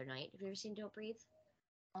time the other night. Have you ever seen Don't Breathe?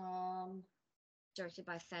 Directed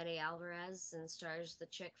by Fede Alvarez and stars the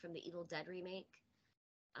chick from the Evil Dead remake.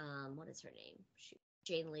 What is her name?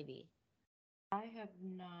 Jane Levy. I have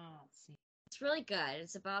not seen. It's really good.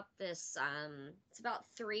 It's about this. It's about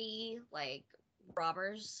three like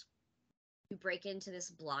robbers who break into this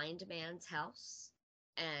blind man's house,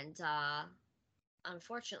 and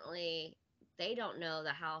unfortunately, they don't know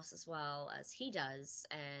the house as well as he does,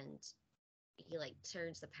 and he like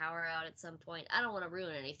turns the power out at some point. I don't want to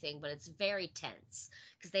ruin anything, but it's very tense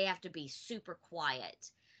because they have to be super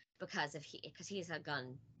quiet because he's a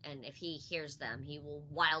gun, and if he hears them, he will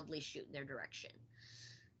wildly shoot in their direction.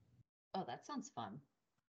 Oh, that sounds fun.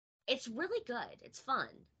 It's really good. It's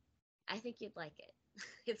fun. I think you'd like it.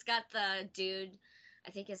 It's got the dude,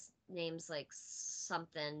 I think his name's like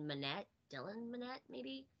something Manette, Dylan Manette,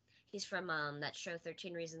 maybe. He's from that show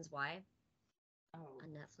 13 Reasons Why. Oh, on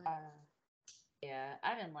Netflix. Yeah,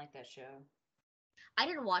 I didn't like that show. I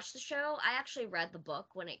didn't watch the show. I actually read the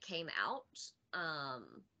book when it came out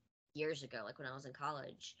years ago, like when I was in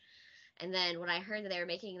college. And then when I heard that they were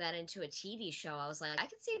making that into a TV show, I was like, I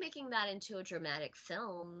could see making that into a dramatic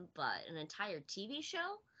film, but an entire TV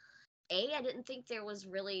show? I didn't think there was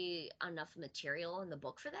really enough material in the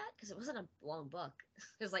book for that because it wasn't a long book.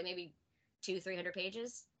 It was like maybe 200-300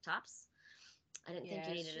 pages tops. I didn't think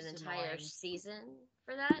you needed an entire season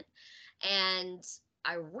for that. And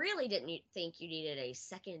I really didn't think you needed a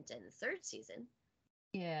second and third season.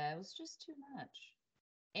 Yeah, it was just too much.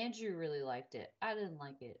 Andrew really liked it. I didn't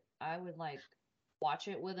like it. I would like watch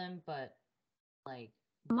it with him, but like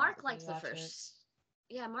Mark liked the first.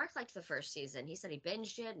 Yeah, Mark liked the first season. He said he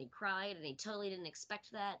binged it and he cried and he totally didn't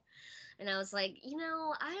expect that. And I was like, I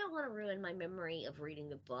don't want to ruin my memory of reading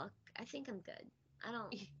the book. I think I'm good. I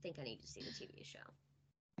don't think I need to see the TV show.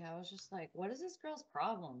 Yeah, I was just like, what is this girl's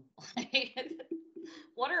problem?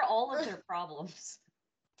 What are all of their problems?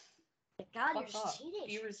 God, you're just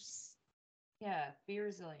teenagers. Be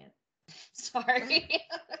resilient. Sorry.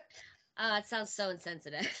 It sounds so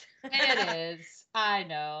insensitive. It is. I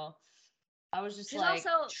know. I was just she's like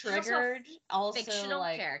also, triggered. Also fictional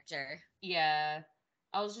like character. Yeah.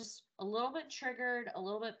 I was just a little bit triggered, a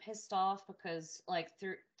little bit pissed off because like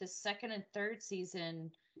through the second and third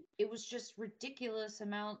season, it was just ridiculous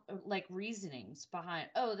amount of like reasonings behind,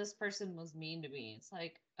 oh, this person was mean to me. It's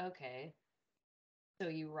like, okay. So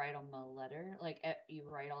you write them a letter? Like you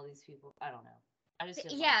write all these people? I don't know. I just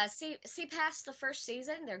see past the first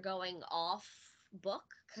season, they're going off book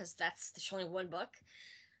because there's only one book.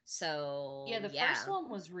 So yeah, the first one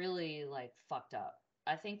was really like fucked up.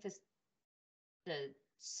 I think the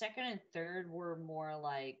second and third were more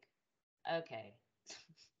like, okay,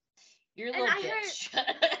 you're a little bitch. and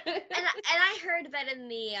I heard that in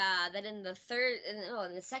the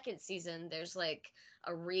second season, there's like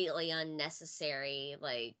a really unnecessary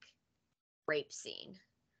like rape scene.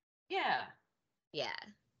 Yeah. Yeah.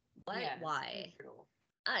 What? Yeah, why?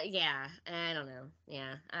 Yeah, I don't know.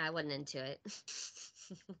 Yeah, I wasn't into it.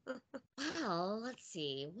 Well, let's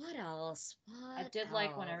see. What else? I did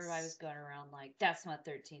like when everybody was going around like, that's my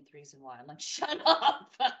 13th reason why. I'm like, shut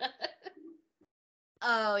up.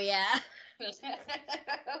 Oh, yeah.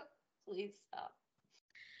 Please stop.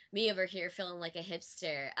 Me over here feeling like a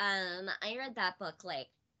hipster. I read that book like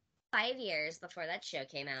 5 years before that show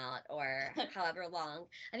came out, or however long.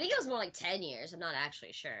 I think it was more like 10 years. I'm not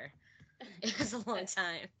actually sure. It was a long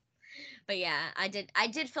time. But yeah, I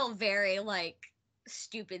did feel very like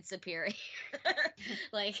stupid superior.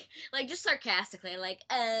 like just sarcastically, like,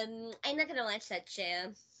 I'm not gonna watch that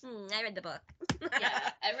show. I read the book. Yeah,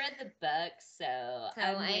 I read the book, so So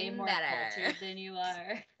I'm way I'm more better. cultured than you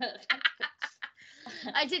are.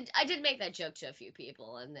 I did make that joke to a few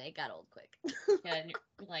people and they got old quick. Yeah, and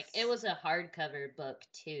like it was a hardcover book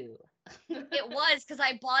too. It was because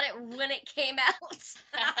I bought it when it came out.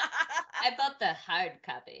 I bought the hard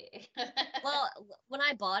copy. Well, when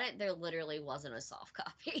I bought it, there literally wasn't a soft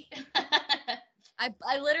copy.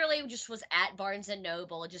 I literally just was at Barnes and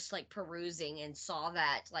Noble, just like perusing, and saw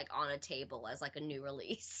that like on a table as like a new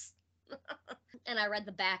release. And I read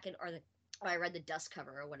the back or I read the dust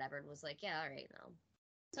cover or whatever, and was like, yeah, all right, no,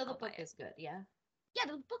 So the I'll buy book it. is good, yeah.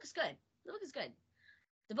 Yeah, the book is good. The book is good.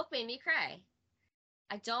 The book made me cry.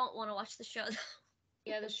 I don't want to watch the show though.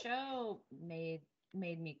 Yeah, the show made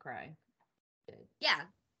me cry. Good. Yeah,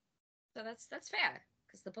 so that's fair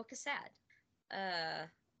because the book is sad.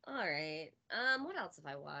 All right. What else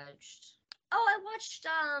have I watched? Oh, I watched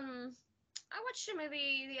a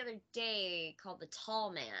movie the other day called The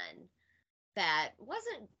Tall Man that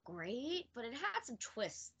wasn't great, but it had some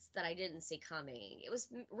twists that I didn't see coming. It was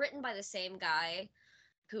written by the same guy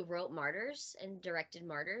who wrote Martyrs and directed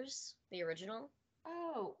Martyrs, the original.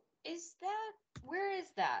 Oh, where is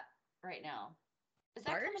that right now? Is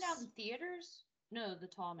that coming out Martyrs? in theaters? No, The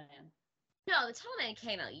Tall Man. No, The Tall Man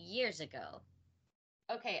came out years ago.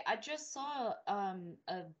 Okay, I just saw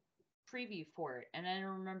a preview for it and I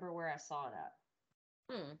don't remember where I saw it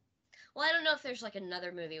at. Hmm. Well, I don't know if there's like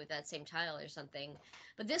another movie with that same title or something,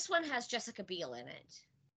 but this one has Jessica Biel in it.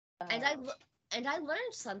 And Oh. and I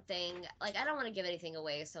learned something. Like, I don't want to give anything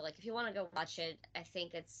away, so like if you want to go watch it, I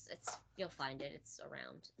think it's you'll find it. It's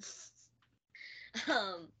around.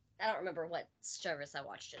 um I don't remember what service I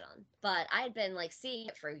watched it on, but I had been like seeing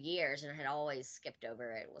it for years and had always skipped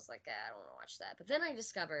over it. Was like, I don't want to watch that. But then I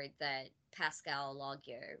discovered that Pascal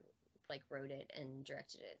Laugier like wrote it and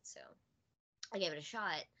directed it, so I gave it a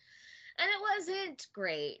shot. And it wasn't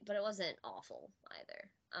great, but it wasn't awful either.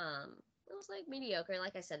 It was like mediocre.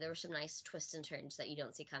 Like I said, there were some nice twists and turns that you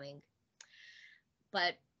don't see coming.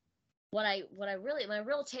 But what I really my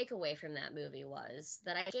real takeaway from that movie was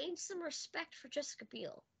that I gained some respect for Jessica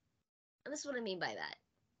Biel. And this is what I mean by that.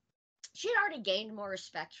 She had already gained more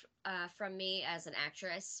respect from me as an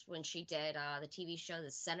actress when she did the TV show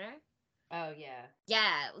The Sinner. Oh yeah.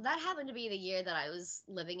 Yeah, that happened to be the year that I was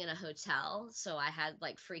living in a hotel, so I had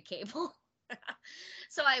like free cable.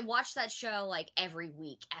 So I watched that show like every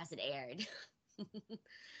week as it aired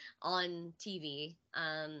on TV.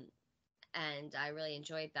 And I really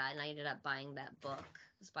enjoyed that, and I ended up buying that book.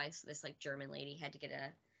 It was by this like German lady, had to get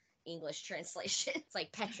a English translation. It's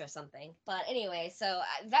like Petra something. But anyway, so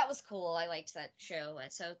that was cool. I liked that show.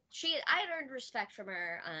 So I had earned respect from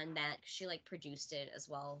her on that. She like produced it as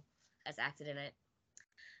well as acted in it.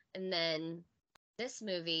 And then this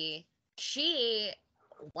movie, she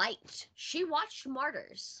watched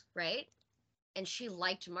Martyrs, right? And she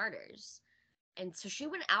liked Martyrs. And so she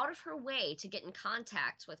went out of her way to get in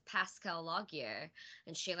contact with Pascal Laugier,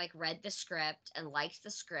 and she like read the script and liked the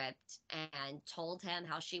script and told him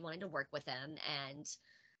how she wanted to work with him, and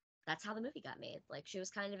that's how the movie got made. Like, she was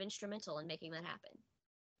kind of instrumental in making that happen.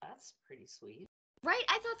 That's pretty sweet. Right?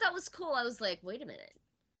 I thought that was cool. I was like, wait a minute.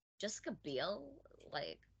 Jessica Biel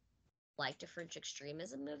liked a French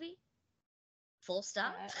extremism movie? Full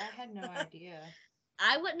stop? I had no idea.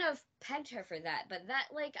 I wouldn't have pegged her for that, but that,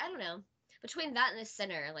 like, I don't know. Between that and The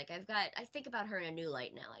Sinner, like, I think about her in a new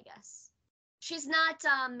light now, I guess. She's not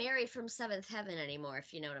Mary from Seventh Heaven anymore,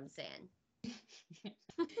 if you know what I'm saying.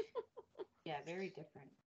 Yeah, very different.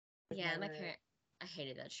 But Yeah, never... I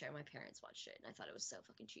hated that show. My parents watched it, and I thought it was so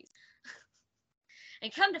fucking cheesy.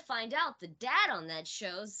 And come to find out, the dad on that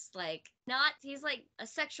show's like he's like a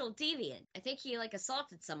sexual deviant. I think he like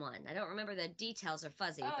assaulted someone. I don't remember, the details are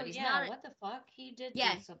fuzzy, Oh but he's yeah, not. what the fuck? He did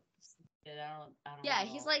Yeah. do something. I don't Yeah, know.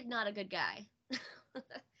 he's like not a good guy.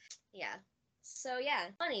 Yeah. So yeah,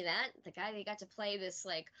 funny that the guy that got to play this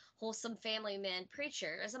like wholesome family man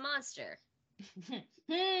preacher is a monster.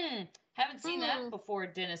 Haven't seen that before,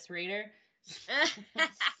 Dennis Rader.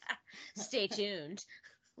 Stay tuned.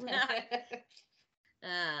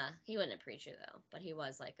 He wasn't a preacher though, but he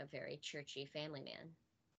was like a very churchy family man.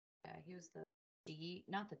 Yeah, he was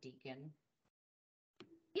not the deacon.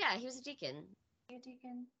 Yeah, he was a deacon. A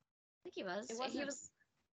deacon? I think he was. He was.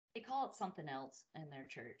 They call it something else in their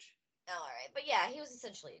church. Oh, all right, but yeah, he was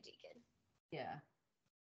essentially a deacon. Yeah.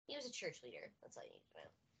 He was a church leader. That's all you need to know.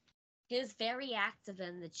 He was very active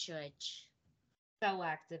in the church. So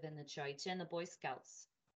active in the church and the Boy Scouts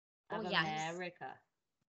of He's America.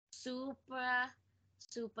 super,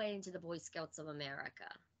 super into the Boy Scouts of America.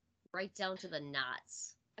 Right down to the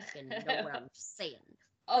knots. You know what I'm saying.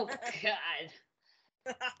 Oh, God.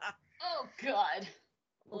 Oh, God.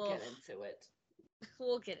 We'll get into it.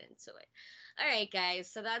 We'll get into it. All right,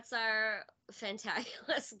 guys. So that's our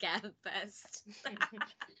fantabulous Gab Fest.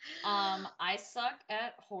 I suck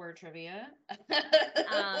at horror trivia.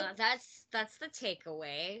 That's the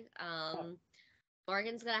takeaway.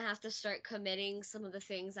 Morgan's gonna have to start committing some of the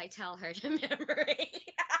things I tell her to memory.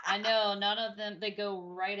 I know, none of them, they go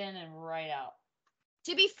right in and right out.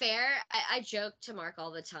 To be fair, I joke to Mark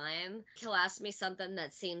all the time. He'll ask me something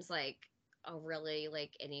that seems like, oh, really,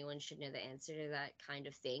 like anyone should know the answer to that kind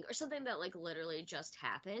of thing, or something that like literally just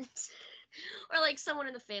happened, or like someone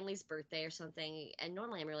in the family's birthday or something. And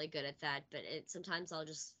normally I'm really good at that, but sometimes I'll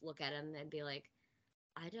just look at him and be like,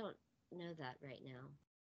 I don't know that right now.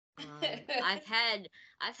 I've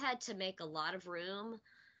had to make a lot of room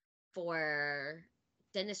for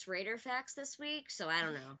Dennis Rader facts this week, so I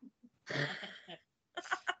don't know.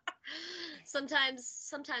 Sometimes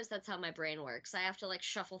that's how my brain works. I have to like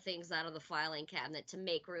shuffle things out of the filing cabinet to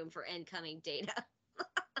make room for incoming data.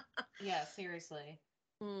 Yeah, seriously.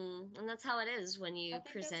 And that's how it is when you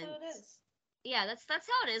present. That's how it is. Yeah, that's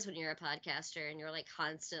how it is when you're a podcaster and you're like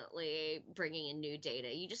constantly bringing in new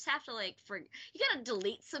data. You just have to like you gotta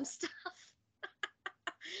delete some stuff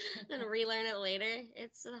and relearn it later.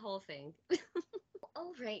 It's the whole thing.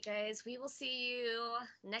 All right, guys, we will see you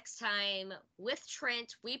next time with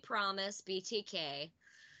Trent. We promise. BTK.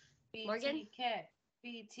 Morgan?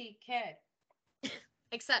 BTK.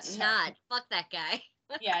 Except not. Fuck that guy.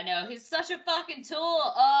 Yeah, I know. He's such a fucking tool.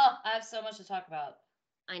 Oh, I have so much to talk about.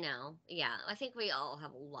 I know. Yeah, I think we all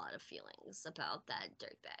have a lot of feelings about that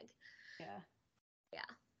dirtbag. Yeah.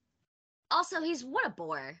 Yeah. Also, what a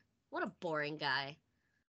bore. What a boring guy.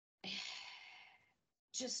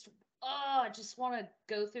 I just want to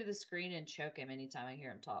go through the screen and choke him anytime I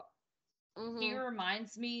hear him talk. Mm-hmm. He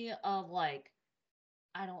reminds me of like,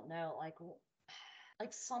 I don't know, like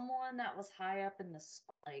someone that was high up in the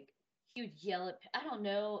like he would yell at. I don't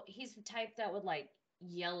know. He's the type that would like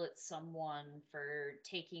yell at someone for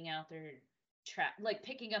taking out their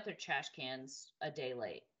picking up their trash cans a day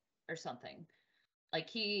late or something. Like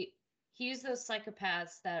he's those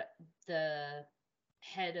psychopaths that the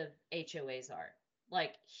head of HOAs are.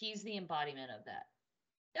 Like, he's the embodiment of that.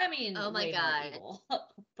 I mean, oh my way God. more evil,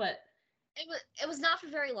 but it was not for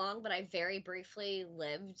very long, but I very briefly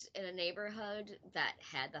lived in a neighborhood that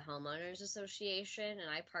had the homeowners association, and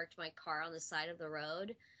I parked my car on the side of the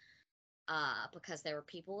road because there were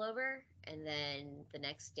people over, and then the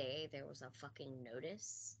next day there was a fucking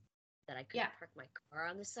notice that I couldn't park my car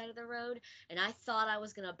on the side of the road, and I thought I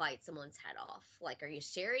was gonna bite someone's head off. Like, are you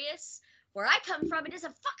serious? Where I come from, it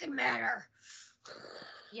doesn't fucking matter.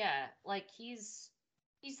 Yeah, like he's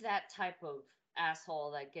that type of asshole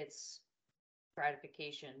that gets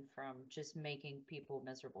gratification from just making people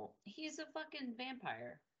miserable. He's a fucking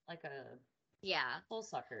vampire, like a soul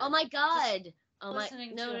sucker. Oh my God. Just oh my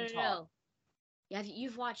no. Yeah,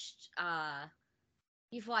 you've watched What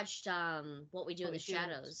We Do in the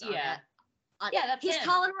Shadows. Yeah. He's him.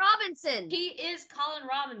 Colin Robinson. He is Colin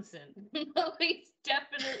Robinson. He's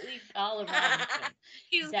definitely Colin Robinson.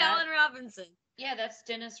 He's Colin Robinson. Yeah, that's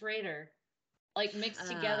Dennis Rader. Like mixed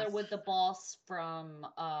together with the boss from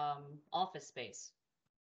Office Space.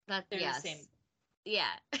 They're the same.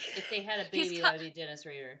 Yeah. If they had a baby, that would be Dennis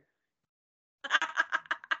Rader.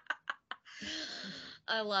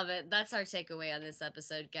 I love it. That's our takeaway on this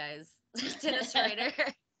episode, guys. Dennis Rader.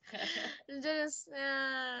 Dennis,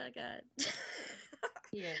 God.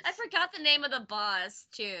 Yes. I forgot the name of the boss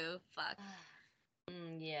too. Fuck.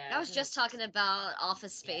 Yeah. I was just talking about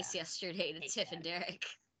Office Space yesterday to Tiff and Derek.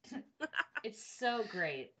 It's so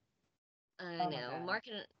great. I know. Mark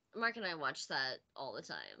and I watch that all the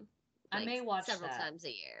time. Like, I may watch several times a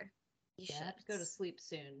year. You should. I have to go to sleep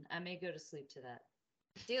soon. I may go to sleep to that.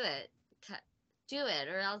 Do it,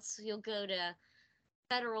 or else you'll go to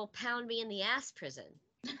federal pound me in the ass prison.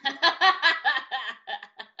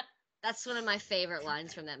 That's one of my favorite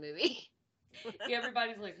lines from that movie. Yeah,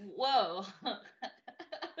 everybody's like, whoa.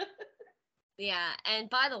 Yeah, and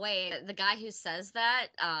by the way, the guy who says that,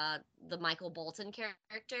 the Michael Bolton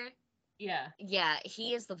character. Yeah. Yeah,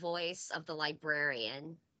 he is the voice of the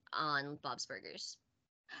librarian on Bob's Burgers.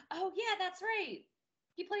 Oh, yeah, that's right.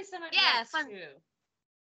 He plays some of fun too.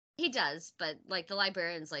 He does, but like the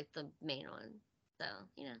librarian's like the main one. So,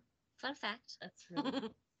 fun fact. That's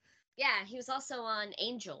really Yeah, he was also on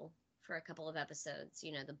Angel. for a couple of episodes,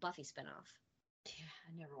 the Buffy spinoff. Yeah,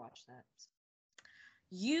 I never watched that.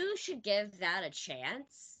 You should give that a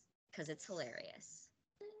chance because it's hilarious.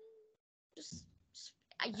 Just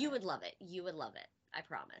you would love it. You would love it. I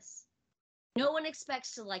promise. No one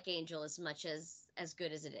expects to like Angel as much as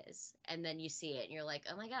good as it is, and then you see it and you're like,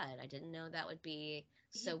 oh my god, I didn't know that would be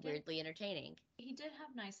so weirdly entertaining. He did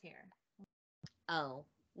have nice hair. Oh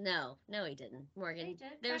no, he didn't. Morgan, He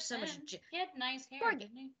did. there's so much. He had nice hair, Morgan,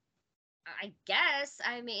 didn't he? I guess.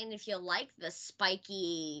 I mean, if you like the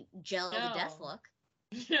spiky gel to death look.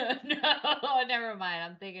 No, never mind.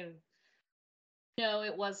 I'm thinking. No,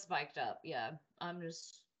 it was spiked up. Yeah, I'm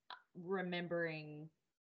just remembering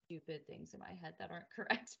stupid things in my head that aren't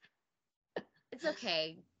correct. It's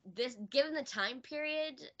okay. Given the time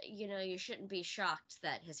period, you shouldn't be shocked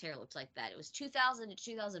that his hair looked like that. It was 2000 to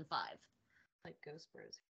 2005. Like Ghost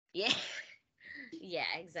Bros. Yeah. Yeah,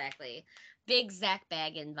 exactly. Big Zach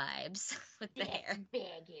Baggins vibes with the hair.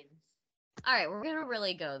 Baggins. All right, we're gonna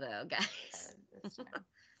really go though, guys. This time.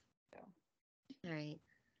 Go. All right.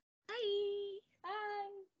 Bye. Bye.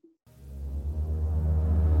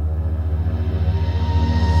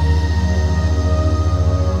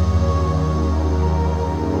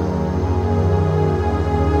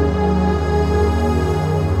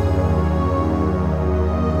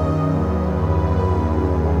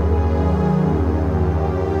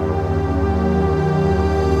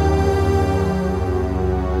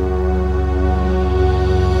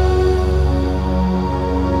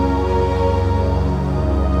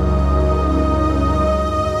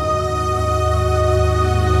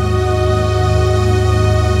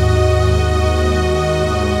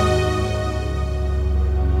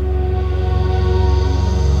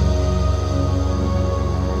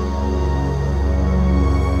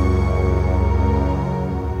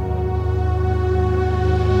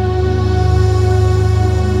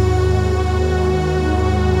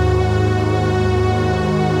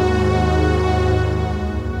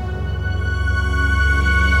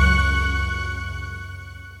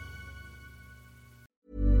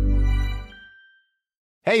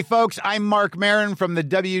 Hey, folks, I'm Mark Maron from the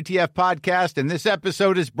WTF Podcast, and this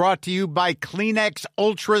episode is brought to you by Kleenex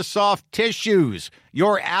Ultra Soft Tissues,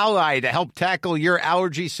 your ally to help tackle your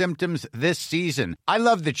allergy symptoms this season. I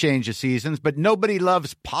love the change of seasons, but nobody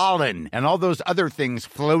loves pollen and all those other things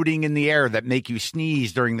floating in the air that make you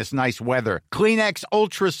sneeze during this nice weather. Kleenex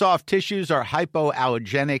Ultra Soft Tissues are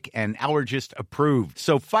hypoallergenic and allergist approved,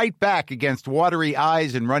 so fight back against watery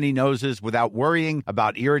eyes and runny noses without worrying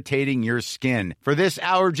about irritating your skin. For this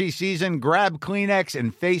allergy season, grab Kleenex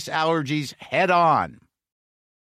and face allergies head on.